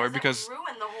with that story because that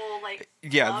ruined the whole like.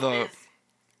 Yeah, love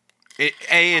is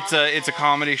it's a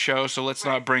comedy show, so let's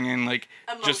not bring in like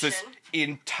just this Emotion.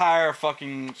 entire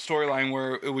fucking storyline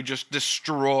where it would just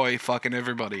destroy fucking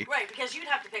everybody. right, because you'd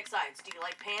have to pick sides. Do you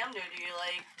like Pam or do you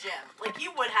like Jim? Like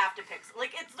you would have to pick.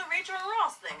 Like it's the Rachel and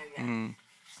Ross thing again.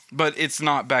 But it's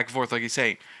not back and forth like he's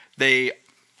saying. They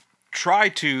try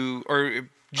to, or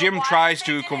Jim But why tries if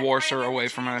to they didn't coerce bring her in the away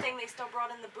from cheating her. thing, they still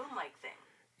brought in the boom mic thing.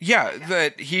 Yeah,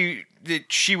 that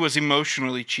she was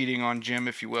emotionally cheating on Jim,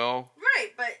 if you will. Right,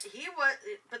 but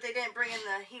but they didn't bring in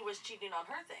the he was cheating on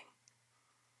her thing.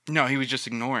 No, he was just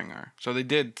ignoring her. So they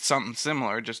did something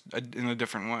similar, just in a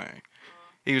different way.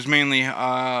 He was mainly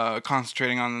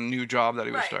concentrating on the new job that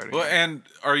he was Right. starting. well, and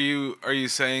are you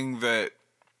saying that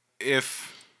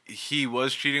if he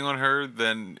was cheating on her,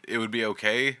 then it would be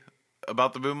okay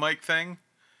about the boom mic thing?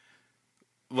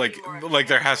 Like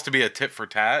there has to be a tit for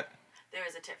tat. There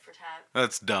is a tit for tat.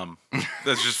 That's dumb.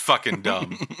 That's just fucking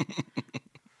dumb.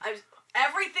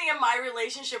 Everything in my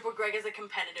relationship with Greg is a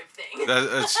competitive thing.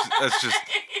 That's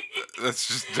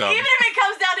just dumb. Even if it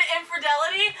comes down to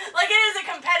infidelity, like it is a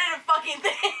competitive fucking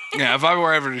thing. Yeah, if I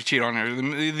were ever to cheat on her,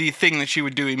 the thing that she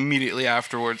would do immediately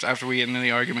afterwards, after we get into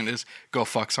the argument, is go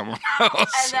fuck someone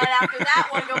else. And then after that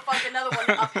one, go fuck another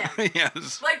one up him.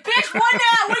 Yes. Like, bitch, what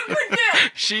now? What you gonna do?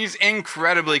 She's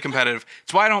incredibly competitive.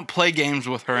 It's why I don't play games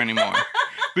with her anymore.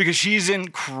 Because she's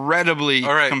incredibly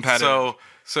All right, competitive.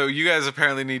 so you guys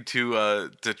apparently need to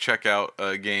check out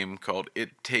a game called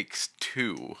It Takes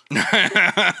Two.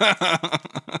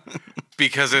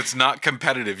 Because it's not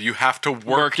competitive. You have to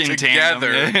work in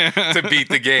together tandem. to beat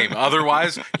the game.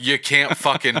 Otherwise, you can't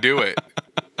fucking do it.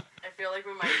 I feel like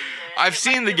we might. I've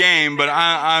seen the game, but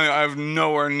I've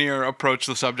nowhere near approached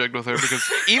the subject with her because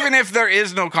even if there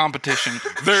is no competition,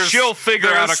 she'll figure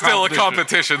out There's a still a competition.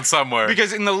 competition somewhere.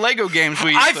 Because in the Lego games,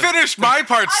 I finished my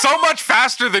part so much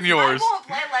faster than I yours. won't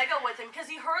play Lego with him because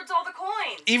he herds all the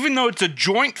coins. even though it's a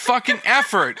joint fucking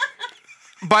effort,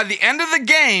 by the end of the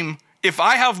game, if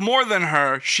I have more than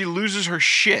her, she loses her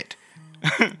shit.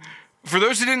 For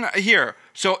those who didn't hear,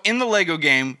 so in the Lego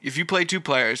game, if you play 2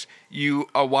 players, you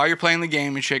while you're playing the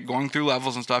game and shit, going through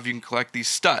levels and stuff, you can collect these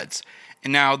studs.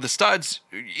 And now the studs,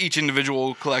 each individual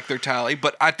will collect their tally,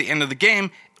 but at the end of the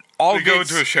game, all We go gets-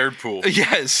 into a shared pool.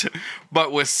 Yes,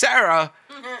 but with Sarah,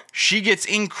 she gets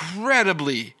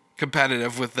incredibly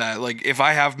competitive with that. Like, if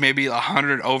I have maybe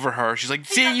 100 over her, she's like,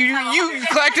 "See, doesn't you have you 100.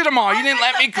 collected them all. You didn't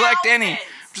let me collect any." 100,000.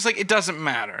 I'm just like, it doesn't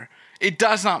matter. It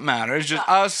does not matter. It's just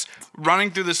us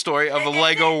running through the story of a It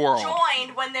Lego isn't world.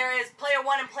 joined when there is player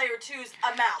 1 and player 2's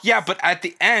amount. Yeah, but at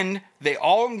the end, they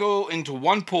all go into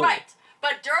one pool. Right.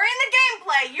 But during the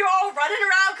gameplay, you're all running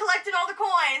around collecting all the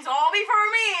coins, all before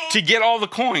me. To get all the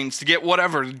coins, to get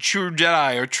whatever, True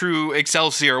Jedi or True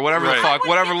Excelsior, or whatever Right. the Why fuck, wouldn't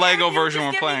whatever you Lego care? You version just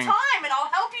we're give me playing. time, and I'll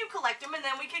help you collect them, and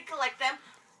then we could collect them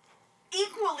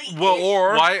equally. Well,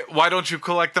 or Why don't you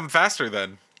collect them faster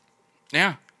then?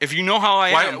 yeah, if you know how I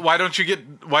am. Why do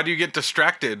you get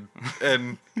distracted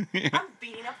and I'm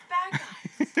beating up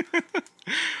the bad guys.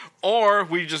 Or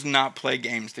we just not play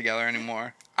games together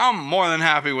anymore. I'm more than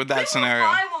happy with that We scenario. were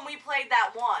fine when we played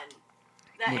that one.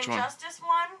 That Which one? Injustice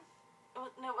one?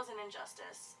 No, it wasn't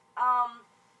Injustice.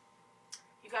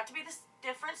 You got to be the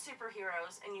different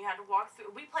superheroes, and you had to walk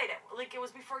through. We played it like it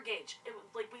was before Gage. It was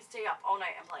like we'd stay up all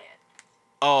night and play it.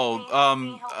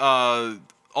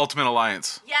 Ultimate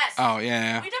Alliance. Yes. Oh,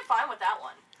 yeah. We did fine with that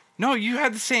one. No, you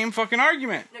had the same fucking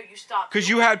argument. No, you stopped. Because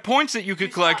doing you it. had points that you could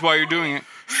You collect stopped while you're doing doing it.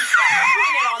 it. You stopped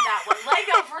doing it on that one.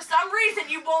 Lego, for some reason,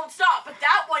 you won't stop. But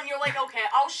that one, you're like, okay,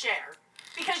 I'll share.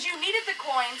 Because you needed the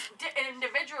coins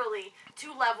individually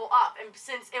to level up. And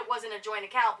since it wasn't a joint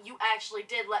account, you actually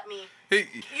did let me. Hey,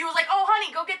 You was like, oh,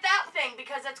 honey, go get that thing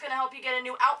because that's going to help you get a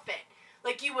new outfit.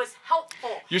 Like, you was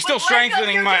helpful. You're still With Lego,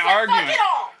 strengthening you're my just like, argument. Fuck it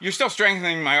all. You're still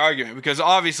strengthening my argument because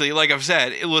obviously, like I've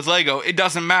said, with Lego, it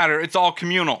doesn't matter. It's all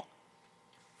communal.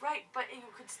 Right, but you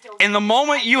could still... And the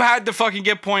moment you had to fucking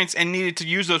get points and needed to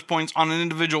use those points on an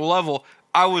individual level,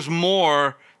 I was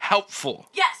more helpful.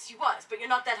 Yes, you was, but you're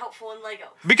not that helpful in Lego.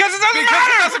 Because it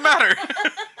doesn't matter!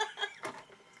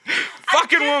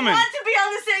 Fucking woman! I want to be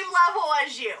on the same level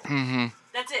as you. Mm-hmm.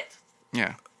 That's it.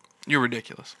 Yeah. You're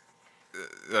ridiculous.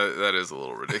 That is a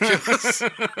little ridiculous.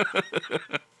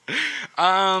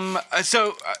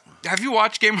 So, have you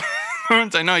watched Game of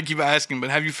Thrones? I know I keep asking, but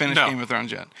have you finished No. Game of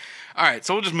Thrones yet? All right,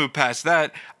 so we'll just move past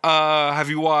that. Have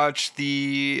you watched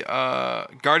the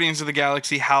Guardians of the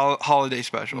Galaxy holiday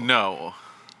special? No.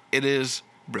 It is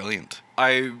brilliant.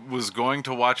 I was going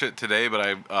to watch it today, but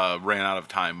I ran out of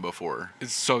time before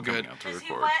It's so good. coming out to Because he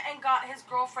record. went and got his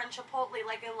girlfriend Chipotle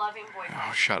like a loving boyfriend.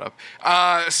 Oh, shut up.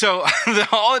 So the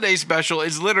holiday special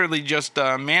is literally just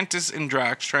Mantis and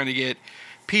Drax trying to get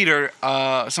Peter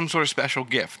some sort of special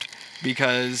gift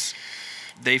because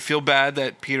they feel bad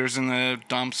that Peter's in the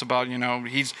dumps about,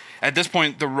 he's, at this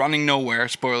point, they're running nowhere.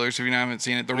 Spoilers if you haven't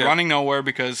seen it. They're running nowhere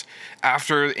because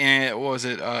after,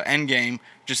 Endgame,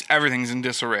 just everything's in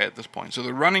disarray at this point. So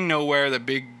they're running nowhere, that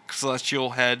big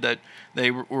celestial head that they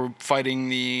were fighting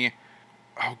the,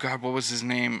 oh God, what was his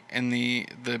name? And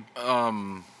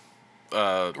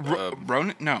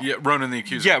Ronan? No. Yeah, Ronan the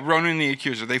Accuser. Yeah, Ronan the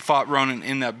Accuser. They fought Ronan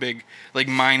in that big,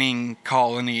 mining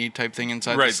colony type thing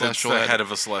inside Right, the that's Celestial the Head. head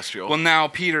of a Celestial. Well, now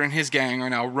Peter and his gang are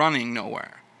now running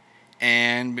nowhere.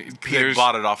 And they Peter's...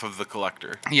 bought it off of the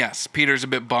Collector. Yes, Peter's a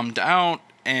bit bummed out,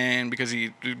 and because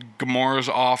Gamora's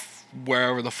off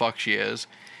wherever the fuck she is,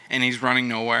 and he's running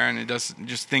nowhere, and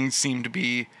things seem to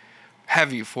be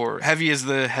heavy as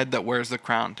the head that wears the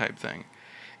crown type thing.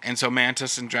 And so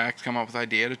Mantis and Drax come up with the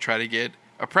idea to try to get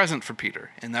a present for Peter.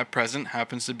 And that present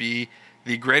happens to be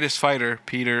the greatest fighter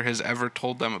Peter has ever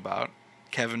told them about,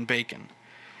 Kevin Bacon.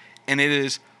 And it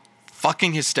is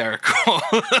fucking hysterical.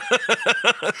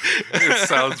 It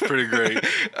sounds pretty great.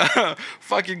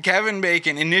 Fucking Kevin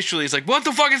Bacon initially is like, what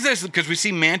the fuck is this? Because we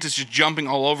see Mantis just jumping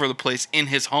all over the place in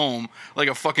his home like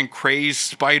a fucking crazed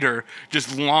spider,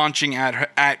 just launching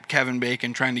at Kevin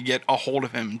Bacon, trying to get a hold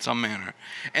of him in some manner.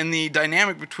 And the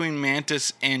dynamic between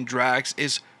Mantis and Drax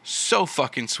is so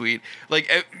fucking sweet.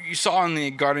 Like, you saw in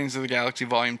the Guardians of the Galaxy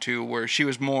Volume 2 where she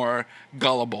was more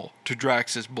gullible to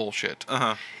Drax's bullshit.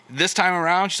 Uh-huh. This time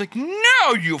around, she's like,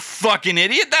 no, you fucking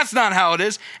idiot. That's not how it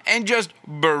is. And just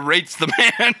berates the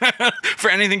man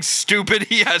for anything stupid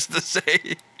he has to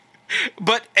say.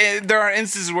 But there are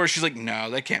instances where she's like, no,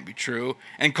 that can't be true.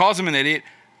 And calls him an idiot.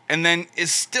 And then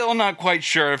is still not quite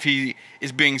sure if he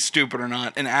is being stupid or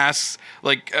not. And asks,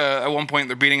 at one point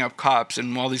they're beating up cops.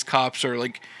 And while these cops are,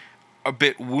 a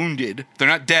bit wounded. They're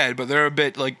not dead, but they're a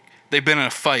bit, they've been in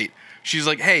a fight. She's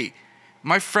like, hey,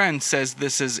 my friend says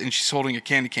this is, and she's holding a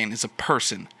candy cane, is a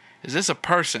person. Is this a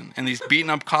person? And these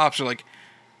beaten up cops are like,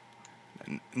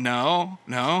 no.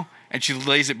 And she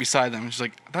lays it beside them. And she's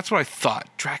like, that's what I thought.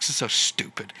 Drax is so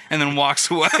stupid. And then walks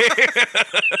away.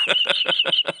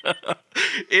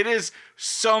 It is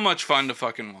so much fun to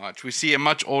fucking watch. We see a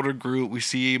much older Groot. We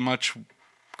see a much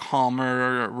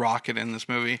calmer Rocket in this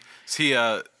movie.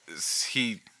 Is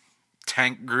he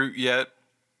Tank Groot yet?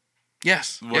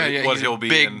 Yes. What He's he'll a be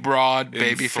big, in- broad in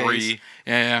baby 3. face.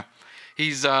 Yeah.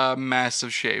 He's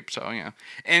massive shape, so yeah.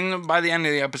 And by the end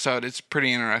of the episode, it's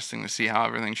pretty interesting to see how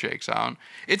everything shakes out.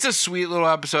 It's a sweet little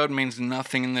episode. It means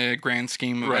nothing in the grand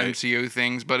scheme of Right. MCU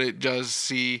things, but it does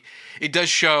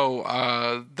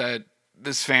show that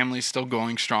this family's still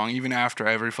going strong, even after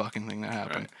every fucking thing that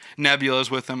happened. Right. Nebula's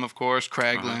with him, of course.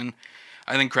 Kraglin.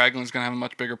 I think Kraglin's going to have a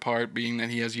much bigger part, being that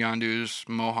he has Yondu's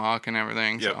mohawk and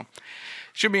everything. Yep. So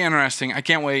should be interesting. I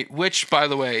can't wait. Which, by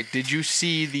the way, did you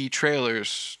see the trailer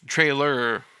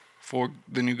for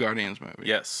the new Guardians movie?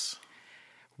 Yes.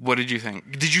 What did you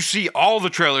think? Did you see all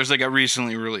the trailers that got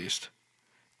recently released?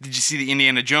 Did you see the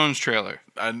Indiana Jones trailer?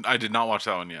 I did not watch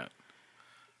that one yet.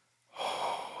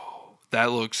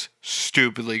 That looks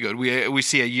stupidly good. We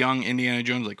see a young Indiana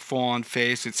Jones, full on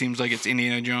face. It seems like it's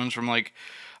Indiana Jones from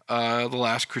The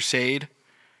Last Crusade,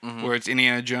 where it's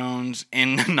Indiana Jones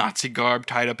in Nazi garb,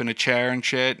 tied up in a chair and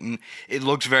shit, and it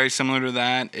looks very similar to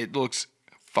that. It looks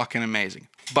fucking amazing.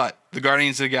 But the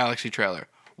Guardians of the Galaxy trailer,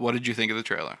 what did you think of the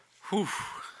trailer? Whew.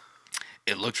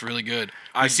 It looks really good.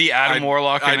 I see Adam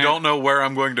Warlock in I it. don't know where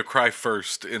I'm going to cry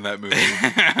first in that movie.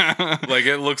 Like,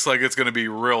 it looks like it's going to be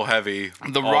real heavy.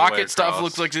 The Rocket stuff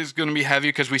looks like it's going to be heavy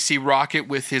because we see Rocket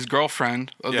with his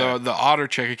girlfriend, the otter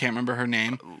chick. I can't remember her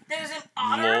name. There's an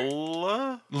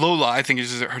otter. Lola, I think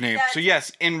is her name. So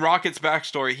yes, in Rocket's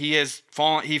backstory,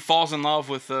 he falls in love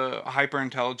with a hyper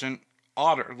intelligent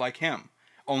otter like him.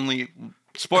 Only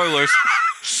spoilers,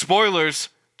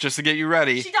 just to get you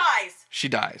ready. She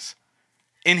dies.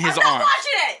 In his arm. I'm not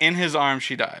watching it. In his arm,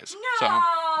 she dies. No. So,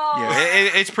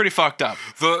 yeah, it's pretty fucked up.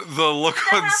 The look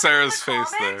on Sarah's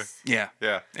face there.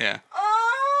 Yeah. Yeah.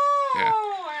 Oh.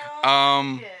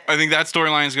 I think that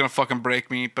storyline is gonna fucking break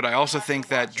me, but I also think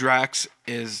that Drax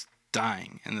is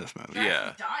dying in this movie.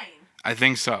 Yeah. Dying. I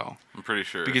think so. I'm pretty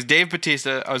sure. Because Dave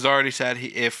Bautista has already said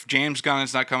if James Gunn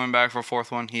is not coming back for a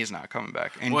fourth one, he's not coming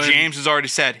back. And James has already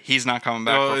said he's not coming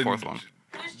back for a fourth one.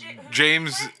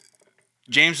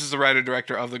 James is the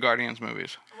writer-director of the Guardians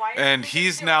movies. And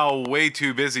he's now way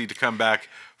too busy to come back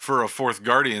for a fourth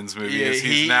Guardians movie.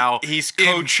 Yeah, he's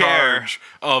co-chair in charge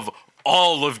of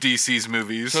all of DC's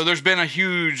movies. So there's been a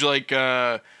huge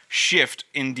shift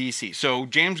in DC. So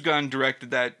James Gunn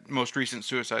directed that most recent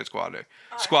Suicide Squad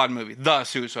movie, the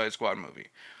Suicide Squad movie,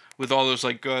 with all those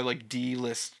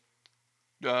D-list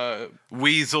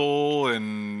Weasel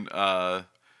and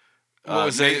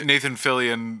Nathan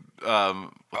Fillion.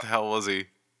 What the hell was he?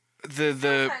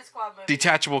 The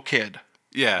detachable kid.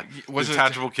 Yeah,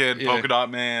 detachable kid, Polka Dot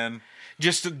Man.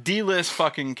 Just D-list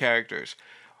fucking characters.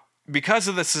 Because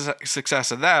of the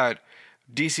success of that,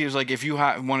 DC was like, if you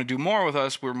want to do more with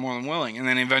us, we're more than willing. And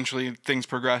then eventually things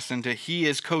progressed into he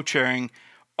is co-chairing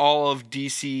all of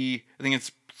DC. I think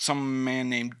it's some man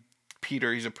named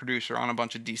Peter. He's a producer on a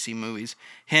bunch of DC movies.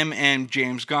 Him and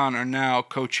James Gunn are now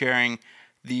co-chairing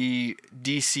the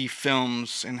DC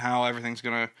films and how everything's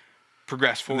going to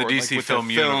progress forward. The DC film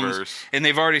universe. And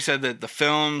they've already said that the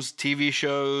films, TV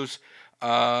shows,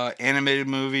 animated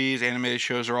movies, animated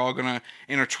shows are all going to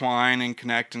intertwine and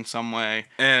connect in some way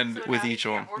with each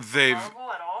one.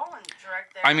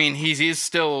 I mean, he's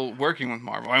still working with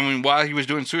Marvel. I mean, while he was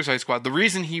doing Suicide Squad, the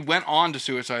reason he went on to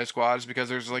Suicide Squad is because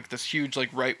there's this huge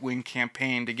right-wing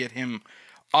campaign to get him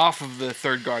off of the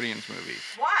third Guardians movie.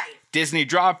 Why? Disney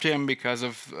dropped him because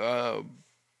of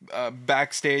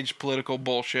backstage political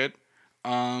bullshit.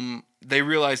 They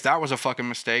realized that was a fucking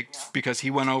mistake because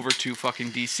he went over to fucking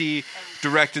DC,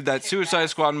 directed that Suicide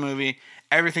Squad movie.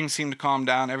 Everything seemed to calm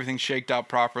down. Everything shaked out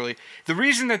properly. The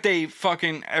reason that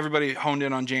everybody honed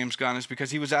in on James Gunn is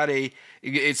because he was at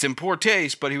it's in poor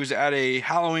taste, but he was at a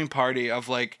Halloween party of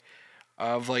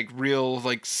real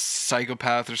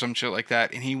psychopath or some shit like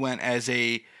that, and he went as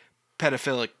a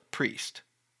pedophilic priest.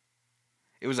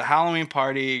 It was a Halloween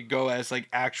party, go as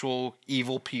actual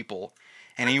evil people,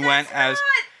 and he went as. That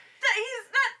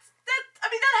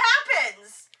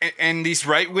happens. And these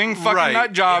right-wing fucking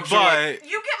nut jobs, but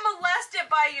you get molested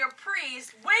by your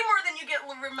priest way more than you get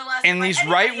molested. And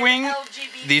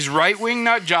these right-wing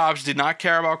nut jobs did not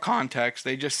care about context.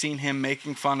 They just seen him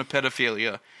making fun of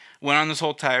pedophilia. Went on this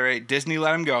whole tirade. Disney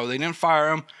let him go. They didn't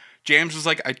fire him. James was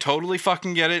like, I totally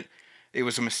fucking get it. It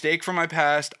was a mistake from my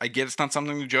past. I get it's not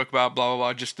something to joke about. Blah blah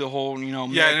blah. Just the whole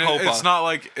it's not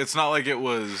like it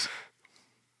was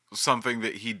something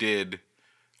that he did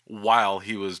while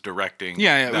he was directing.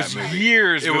 Yeah, it was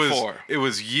years before. It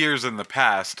was years in the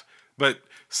past, but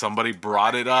somebody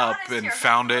brought it up and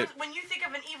found it. When you think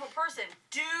of an evil person,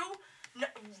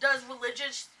 does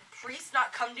religious priests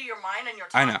not come to your mind in your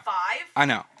top 5? I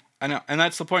know, and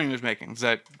that's the point he was making. Is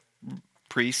that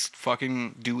priests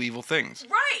fucking do evil things,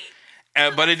 right?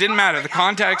 But it didn't matter. The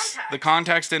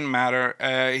context didn't matter.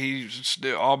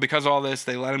 Because of all this,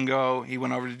 they let him go. He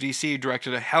went over to DC,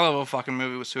 directed a hell of a fucking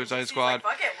movie with Suicide Squad.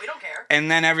 Fuck it, we don't care. And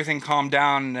then everything calmed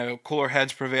down, and cooler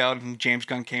heads prevailed, and James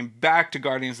Gunn came back to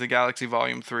Guardians of the Galaxy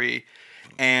Volume 3,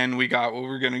 and we got what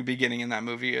we're going to be getting in that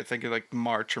movie, I think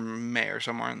March or May or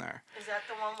somewhere in there. Is that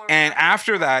the one where... And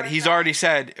after that, he's already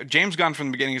said, James Gunn from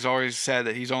the beginning has always said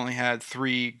that he's only had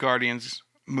 3 Guardians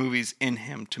movies in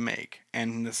him to make,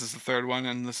 and this is the third one,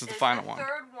 and this is the final one. Is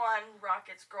the third one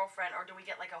Rocket's girlfriend, or do we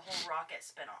get a whole Rocket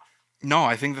spinoff? No,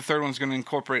 I think the third one's going to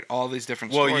incorporate all these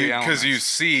different story elements. Because you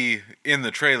see in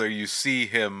the trailer, you see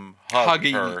him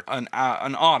hugging her. an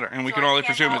otter, and we can only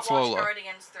presume it's Lola.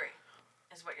 Guardians 3,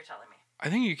 is what you're telling me. I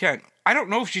think you can. I don't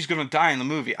know if she's going to die in the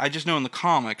movie. I just know in the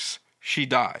comics she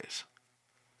dies.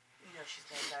 You know she's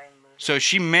going to die in the movie. So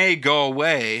she may go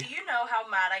away. Do you know how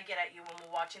mad I get at you when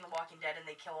we're watching The Walking Dead and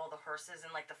they kill all the hearses in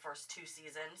the first 2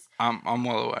 seasons? I'm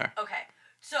well aware. Okay,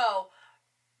 so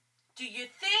do you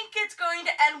think it's going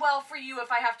to end well for you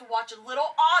if I have to watch a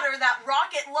little otter that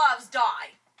Rocket loves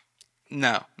die?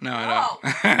 No, I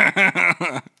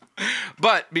don't.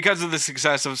 But because of the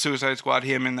success of Suicide Squad,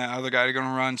 him and that other guy are going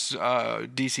to run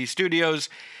DC Studios,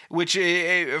 which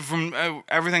from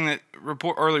everything that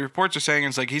early reports are saying,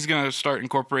 it's like he's going to start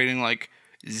incorporating like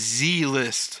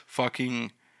Z-list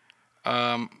fucking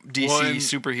DC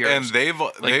superheroes, and they've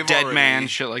Dead already, Man,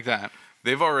 shit like that.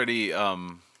 They've already,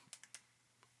 I'm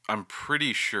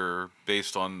pretty sure,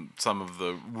 based on some of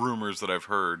the rumors that I've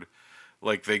heard,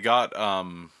 like they got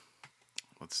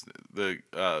what's the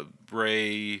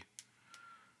Ray,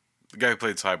 the guy who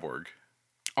played Cyborg.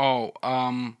 Oh,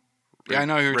 yeah, I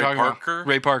know who you're talking Parker? about.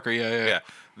 Ray Parker, yeah.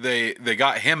 Yeah, they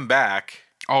got him back.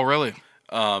 Oh, really?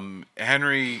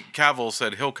 Henry Cavill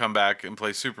said he'll come back and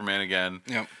play Superman again.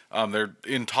 Yep. They're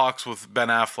in talks with Ben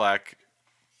Affleck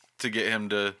to get him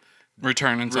to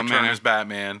return as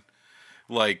Batman.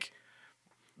 Like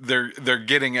they're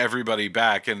getting everybody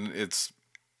back, and it's.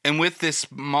 And with this,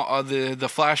 the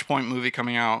Flashpoint movie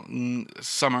coming out in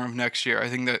summer of next year, I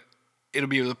think that it'll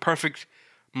be the perfect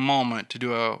moment to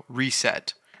do a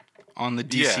reset on the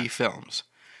DC films.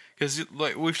 Because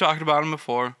like we've talked about them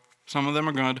before. Some of them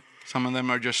are good. Some of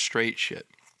them are just straight shit.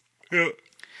 Yeah.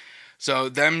 So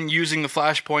them using the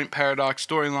Flashpoint Paradox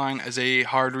storyline as a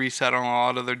hard reset on a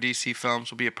lot of their DC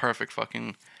films will be a perfect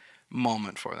fucking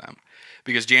moment for them.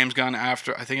 Because James Gunn,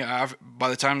 by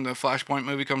the time the Flashpoint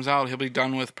movie comes out, he'll be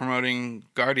done with promoting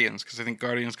Guardians. Because I think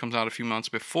Guardians comes out a few months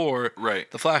before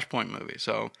the Flashpoint movie.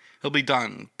 So he'll be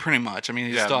done pretty much. I mean,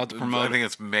 he still has to promote. I think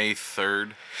it's May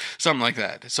 3rd. Something like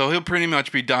that. So he'll pretty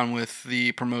much be done with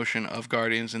the promotion of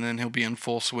Guardians. And then he'll be in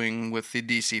full swing with the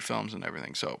DC films and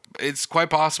everything. So it's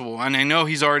quite possible. And I know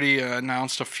he's already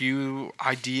announced a few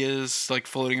ideas, like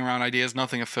floating around ideas.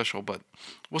 Nothing official, but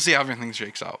we'll see how everything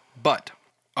shakes out. But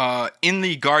in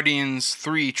the Guardians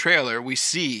 3 trailer, we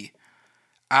see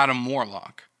Adam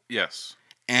Warlock. Yes.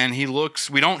 And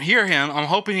we don't hear him. I'm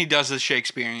hoping he does the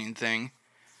Shakespearean thing.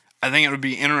 I think it would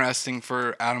be interesting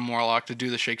for Adam Warlock to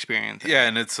do the Shakespearean thing. Yeah,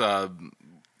 and it's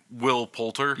Will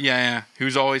Poulter. Yeah.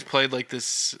 Who's always played like this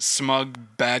smug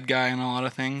bad guy in a lot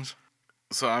of things.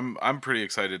 So I'm pretty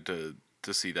excited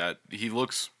to see that. He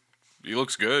looks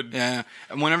good. Yeah.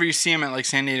 And whenever you see him at like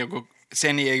San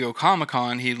Diego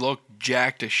Comic-Con, he looked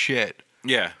jacked as shit.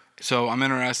 Yeah. So I'm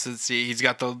interested to see. He's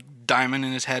got the diamond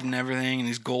in his head and everything, and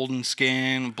he's golden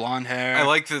skin, blonde hair. I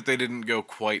like that they didn't go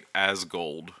quite as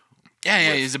gold.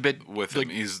 Yeah, he's a bit with like,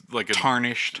 him. He's like a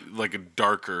tarnished, like a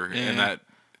darker, and that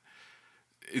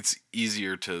it's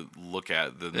easier to look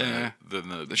at than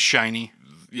the shiny.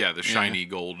 Yeah, the shiny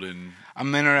gold. And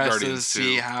I'm interested Guardians to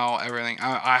see how everything.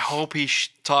 I hope he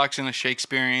talks in a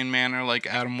Shakespearean manner, like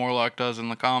Adam Warlock does in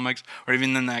the comics, or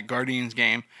even in that Guardians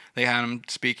game. They had him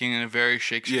speaking in a very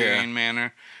Shakespearean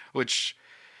manner, which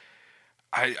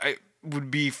I would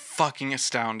be fucking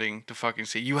astounding to fucking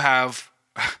see. You have,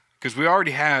 because we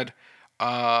already had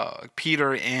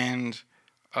Peter and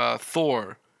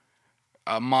Thor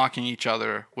mocking each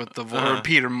other with the voice. Or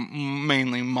Peter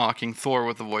mainly mocking Thor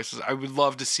with the voices. I would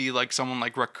love to see like someone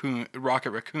like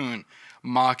Rocket Raccoon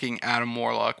mocking Adam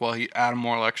Warlock while Adam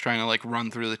Warlock's trying to like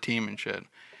run through the team and shit.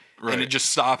 Right. And it just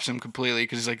stops him completely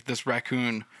because he's like, this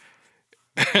raccoon.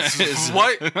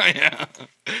 What? Yeah.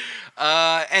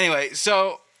 Anyway,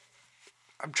 so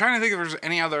I'm trying to think if there's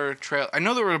any other trail. I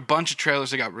know there were a bunch of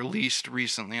trailers that got released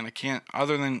recently, and I can't,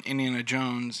 other than Indiana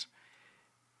Jones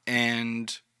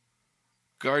and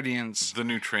Guardians. The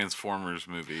new Transformers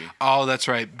movie. Oh, that's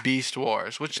right. Beast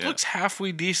Wars, which looks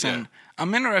halfway decent. Yeah.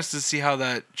 I'm interested to see how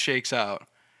that shakes out.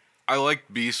 I like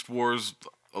Beast Wars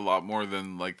a lot more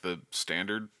than like the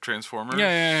standard Transformers.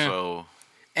 Yeah. So.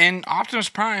 And Optimus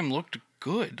Prime looked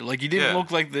good. Like he didn't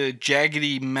look like the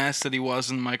jaggedy mess that he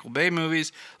was in the Michael Bay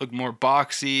movies. Looked more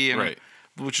boxy, and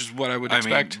which is what I would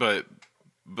expect. I mean,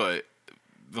 but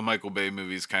the Michael Bay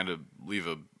movies kind of leave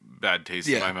a bad taste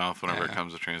in my mouth whenever it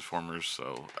comes to Transformers.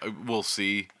 So we'll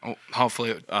see. Oh,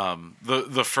 hopefully,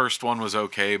 the first one was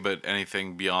okay, but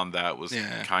anything beyond that was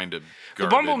kind of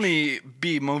garbage. The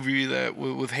Bumblebee movie that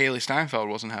with Haley Steinfeld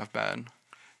wasn't half bad.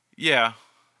 Yeah.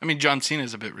 I mean, John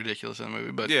Cena's a bit ridiculous in the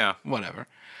movie, but whatever.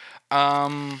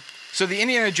 So the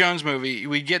Indiana Jones movie,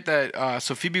 we get that.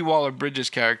 So Phoebe Waller-Bridges'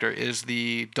 character is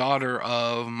the daughter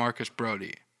of Marcus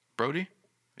Brody. Brody?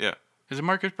 Yeah. Is it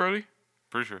Marcus Brody?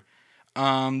 Pretty sure.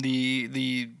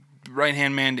 The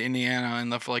right-hand man to Indiana in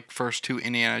the first two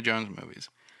Indiana Jones movies,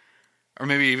 or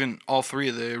maybe even all three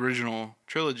of the original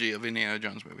trilogy of Indiana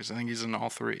Jones movies. I think he's in all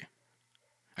three.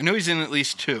 I know he's in at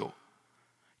least two.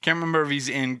 Can't remember if he's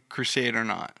in Crusade or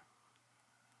not.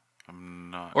 I'm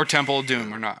not. Or Temple of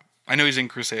Doom or not. I know he's in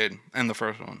Crusade and the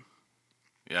first one.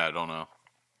 Yeah, I don't know.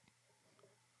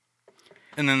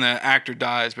 And then the actor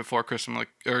dies before Kingdom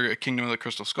of the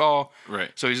Crystal Skull.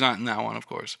 Right. So he's not in that one, of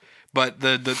course. But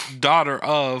the daughter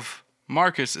of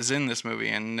Marcus is in this movie,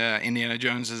 and Indiana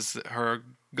Jones is her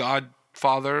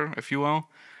godfather, if you will.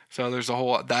 So there's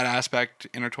that aspect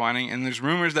intertwining. And there's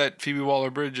rumors that Phoebe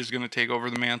Waller-Bridge is going to take over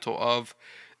the mantle of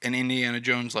an Indiana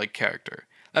Jones-like character.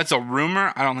 That's a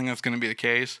rumor. I don't think that's going to be the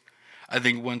case. I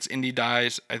think once Indy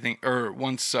dies,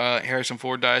 once Harrison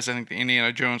Ford dies, I think the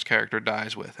Indiana Jones character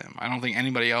dies with him. I don't think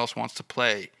anybody else wants to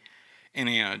play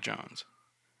Indiana Jones.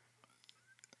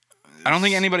 I don't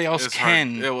think anybody else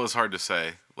can. It was hard to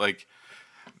say. Like,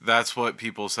 that's what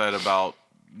people said about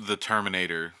the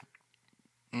Terminator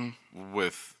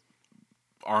with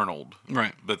Arnold.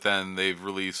 Right. But then they've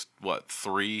released,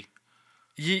 3?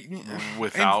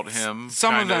 Without him,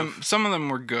 some of them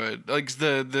were good. Like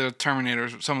the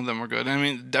Terminators, some of them were good. I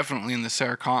mean, definitely in the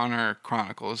Sarah Connor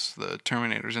Chronicles, the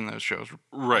Terminators in those shows were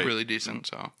really decent.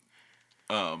 So,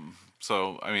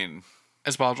 I mean,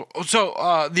 it's possible.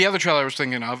 So, the other trailer I was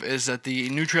thinking of is that the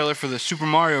new trailer for the Super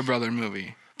Mario Brother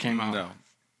movie came out. No,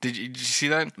 did you see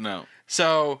that? No.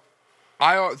 So,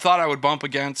 I thought I would bump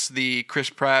against the Chris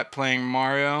Pratt playing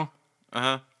Mario.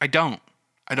 I don't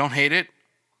hate it.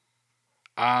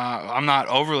 I'm not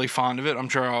overly fond of it. I'm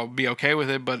sure I'll be okay with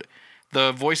it, but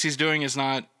the voice he's doing is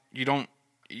not.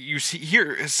 You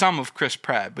hear some of Chris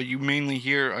Pratt, but you mainly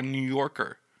hear a New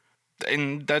Yorker,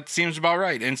 and that seems about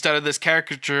right. Instead of this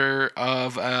caricature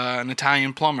of an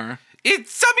Italian plumber,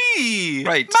 it's me,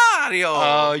 right?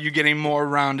 Mario. You're getting more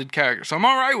rounded character. So I'm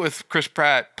all right with Chris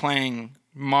Pratt playing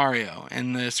Mario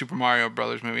in the Super Mario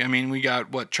Brothers movie. I mean, we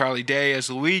got Charlie Day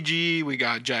as Luigi, we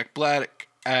got Jack Black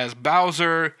as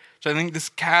Bowser. So I think this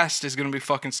cast is going to be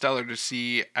fucking stellar to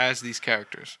see as these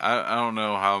characters. I don't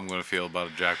know how I'm going to feel about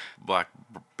a Jack Black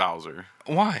Bowser.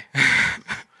 Why?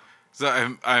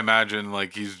 So I imagine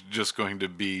like he's just going to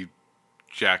be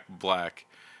Jack Black.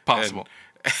 Possible.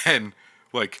 And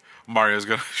like Mario's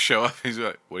going to show up. He's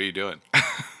like, "What are you doing?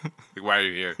 Like, why are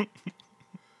you here?"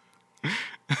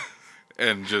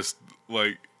 And just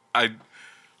like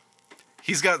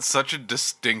he's got such a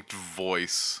distinct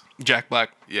voice. Jack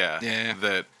Black. Yeah.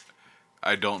 That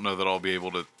I don't know that I'll be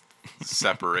able to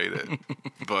separate it,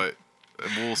 but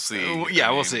we'll see.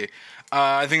 We'll see.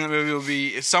 I think the movie will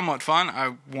be somewhat fun.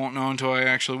 I won't know until I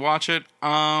actually watch it. But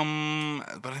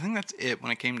I think that's it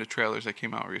when it came to trailers that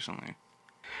came out recently.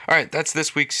 All right, that's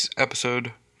this week's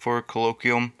episode for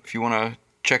Colloquium. If you want to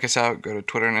check us out, go to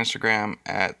Twitter and Instagram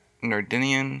at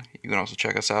Nerdinian. You can also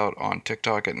check us out on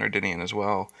TikTok at Nerdinian as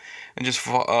well. And just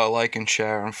like and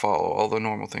share and follow all the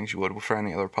normal things you would for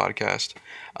any other podcast.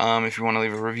 If you want to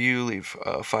leave a review, leave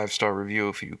a 5-star review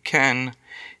if you can.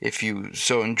 If you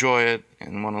so enjoy it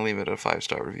and want to leave it a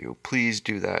 5-star review, please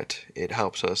do that. It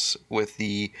helps us with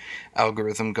the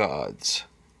algorithm gods.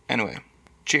 Anyway,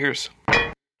 cheers.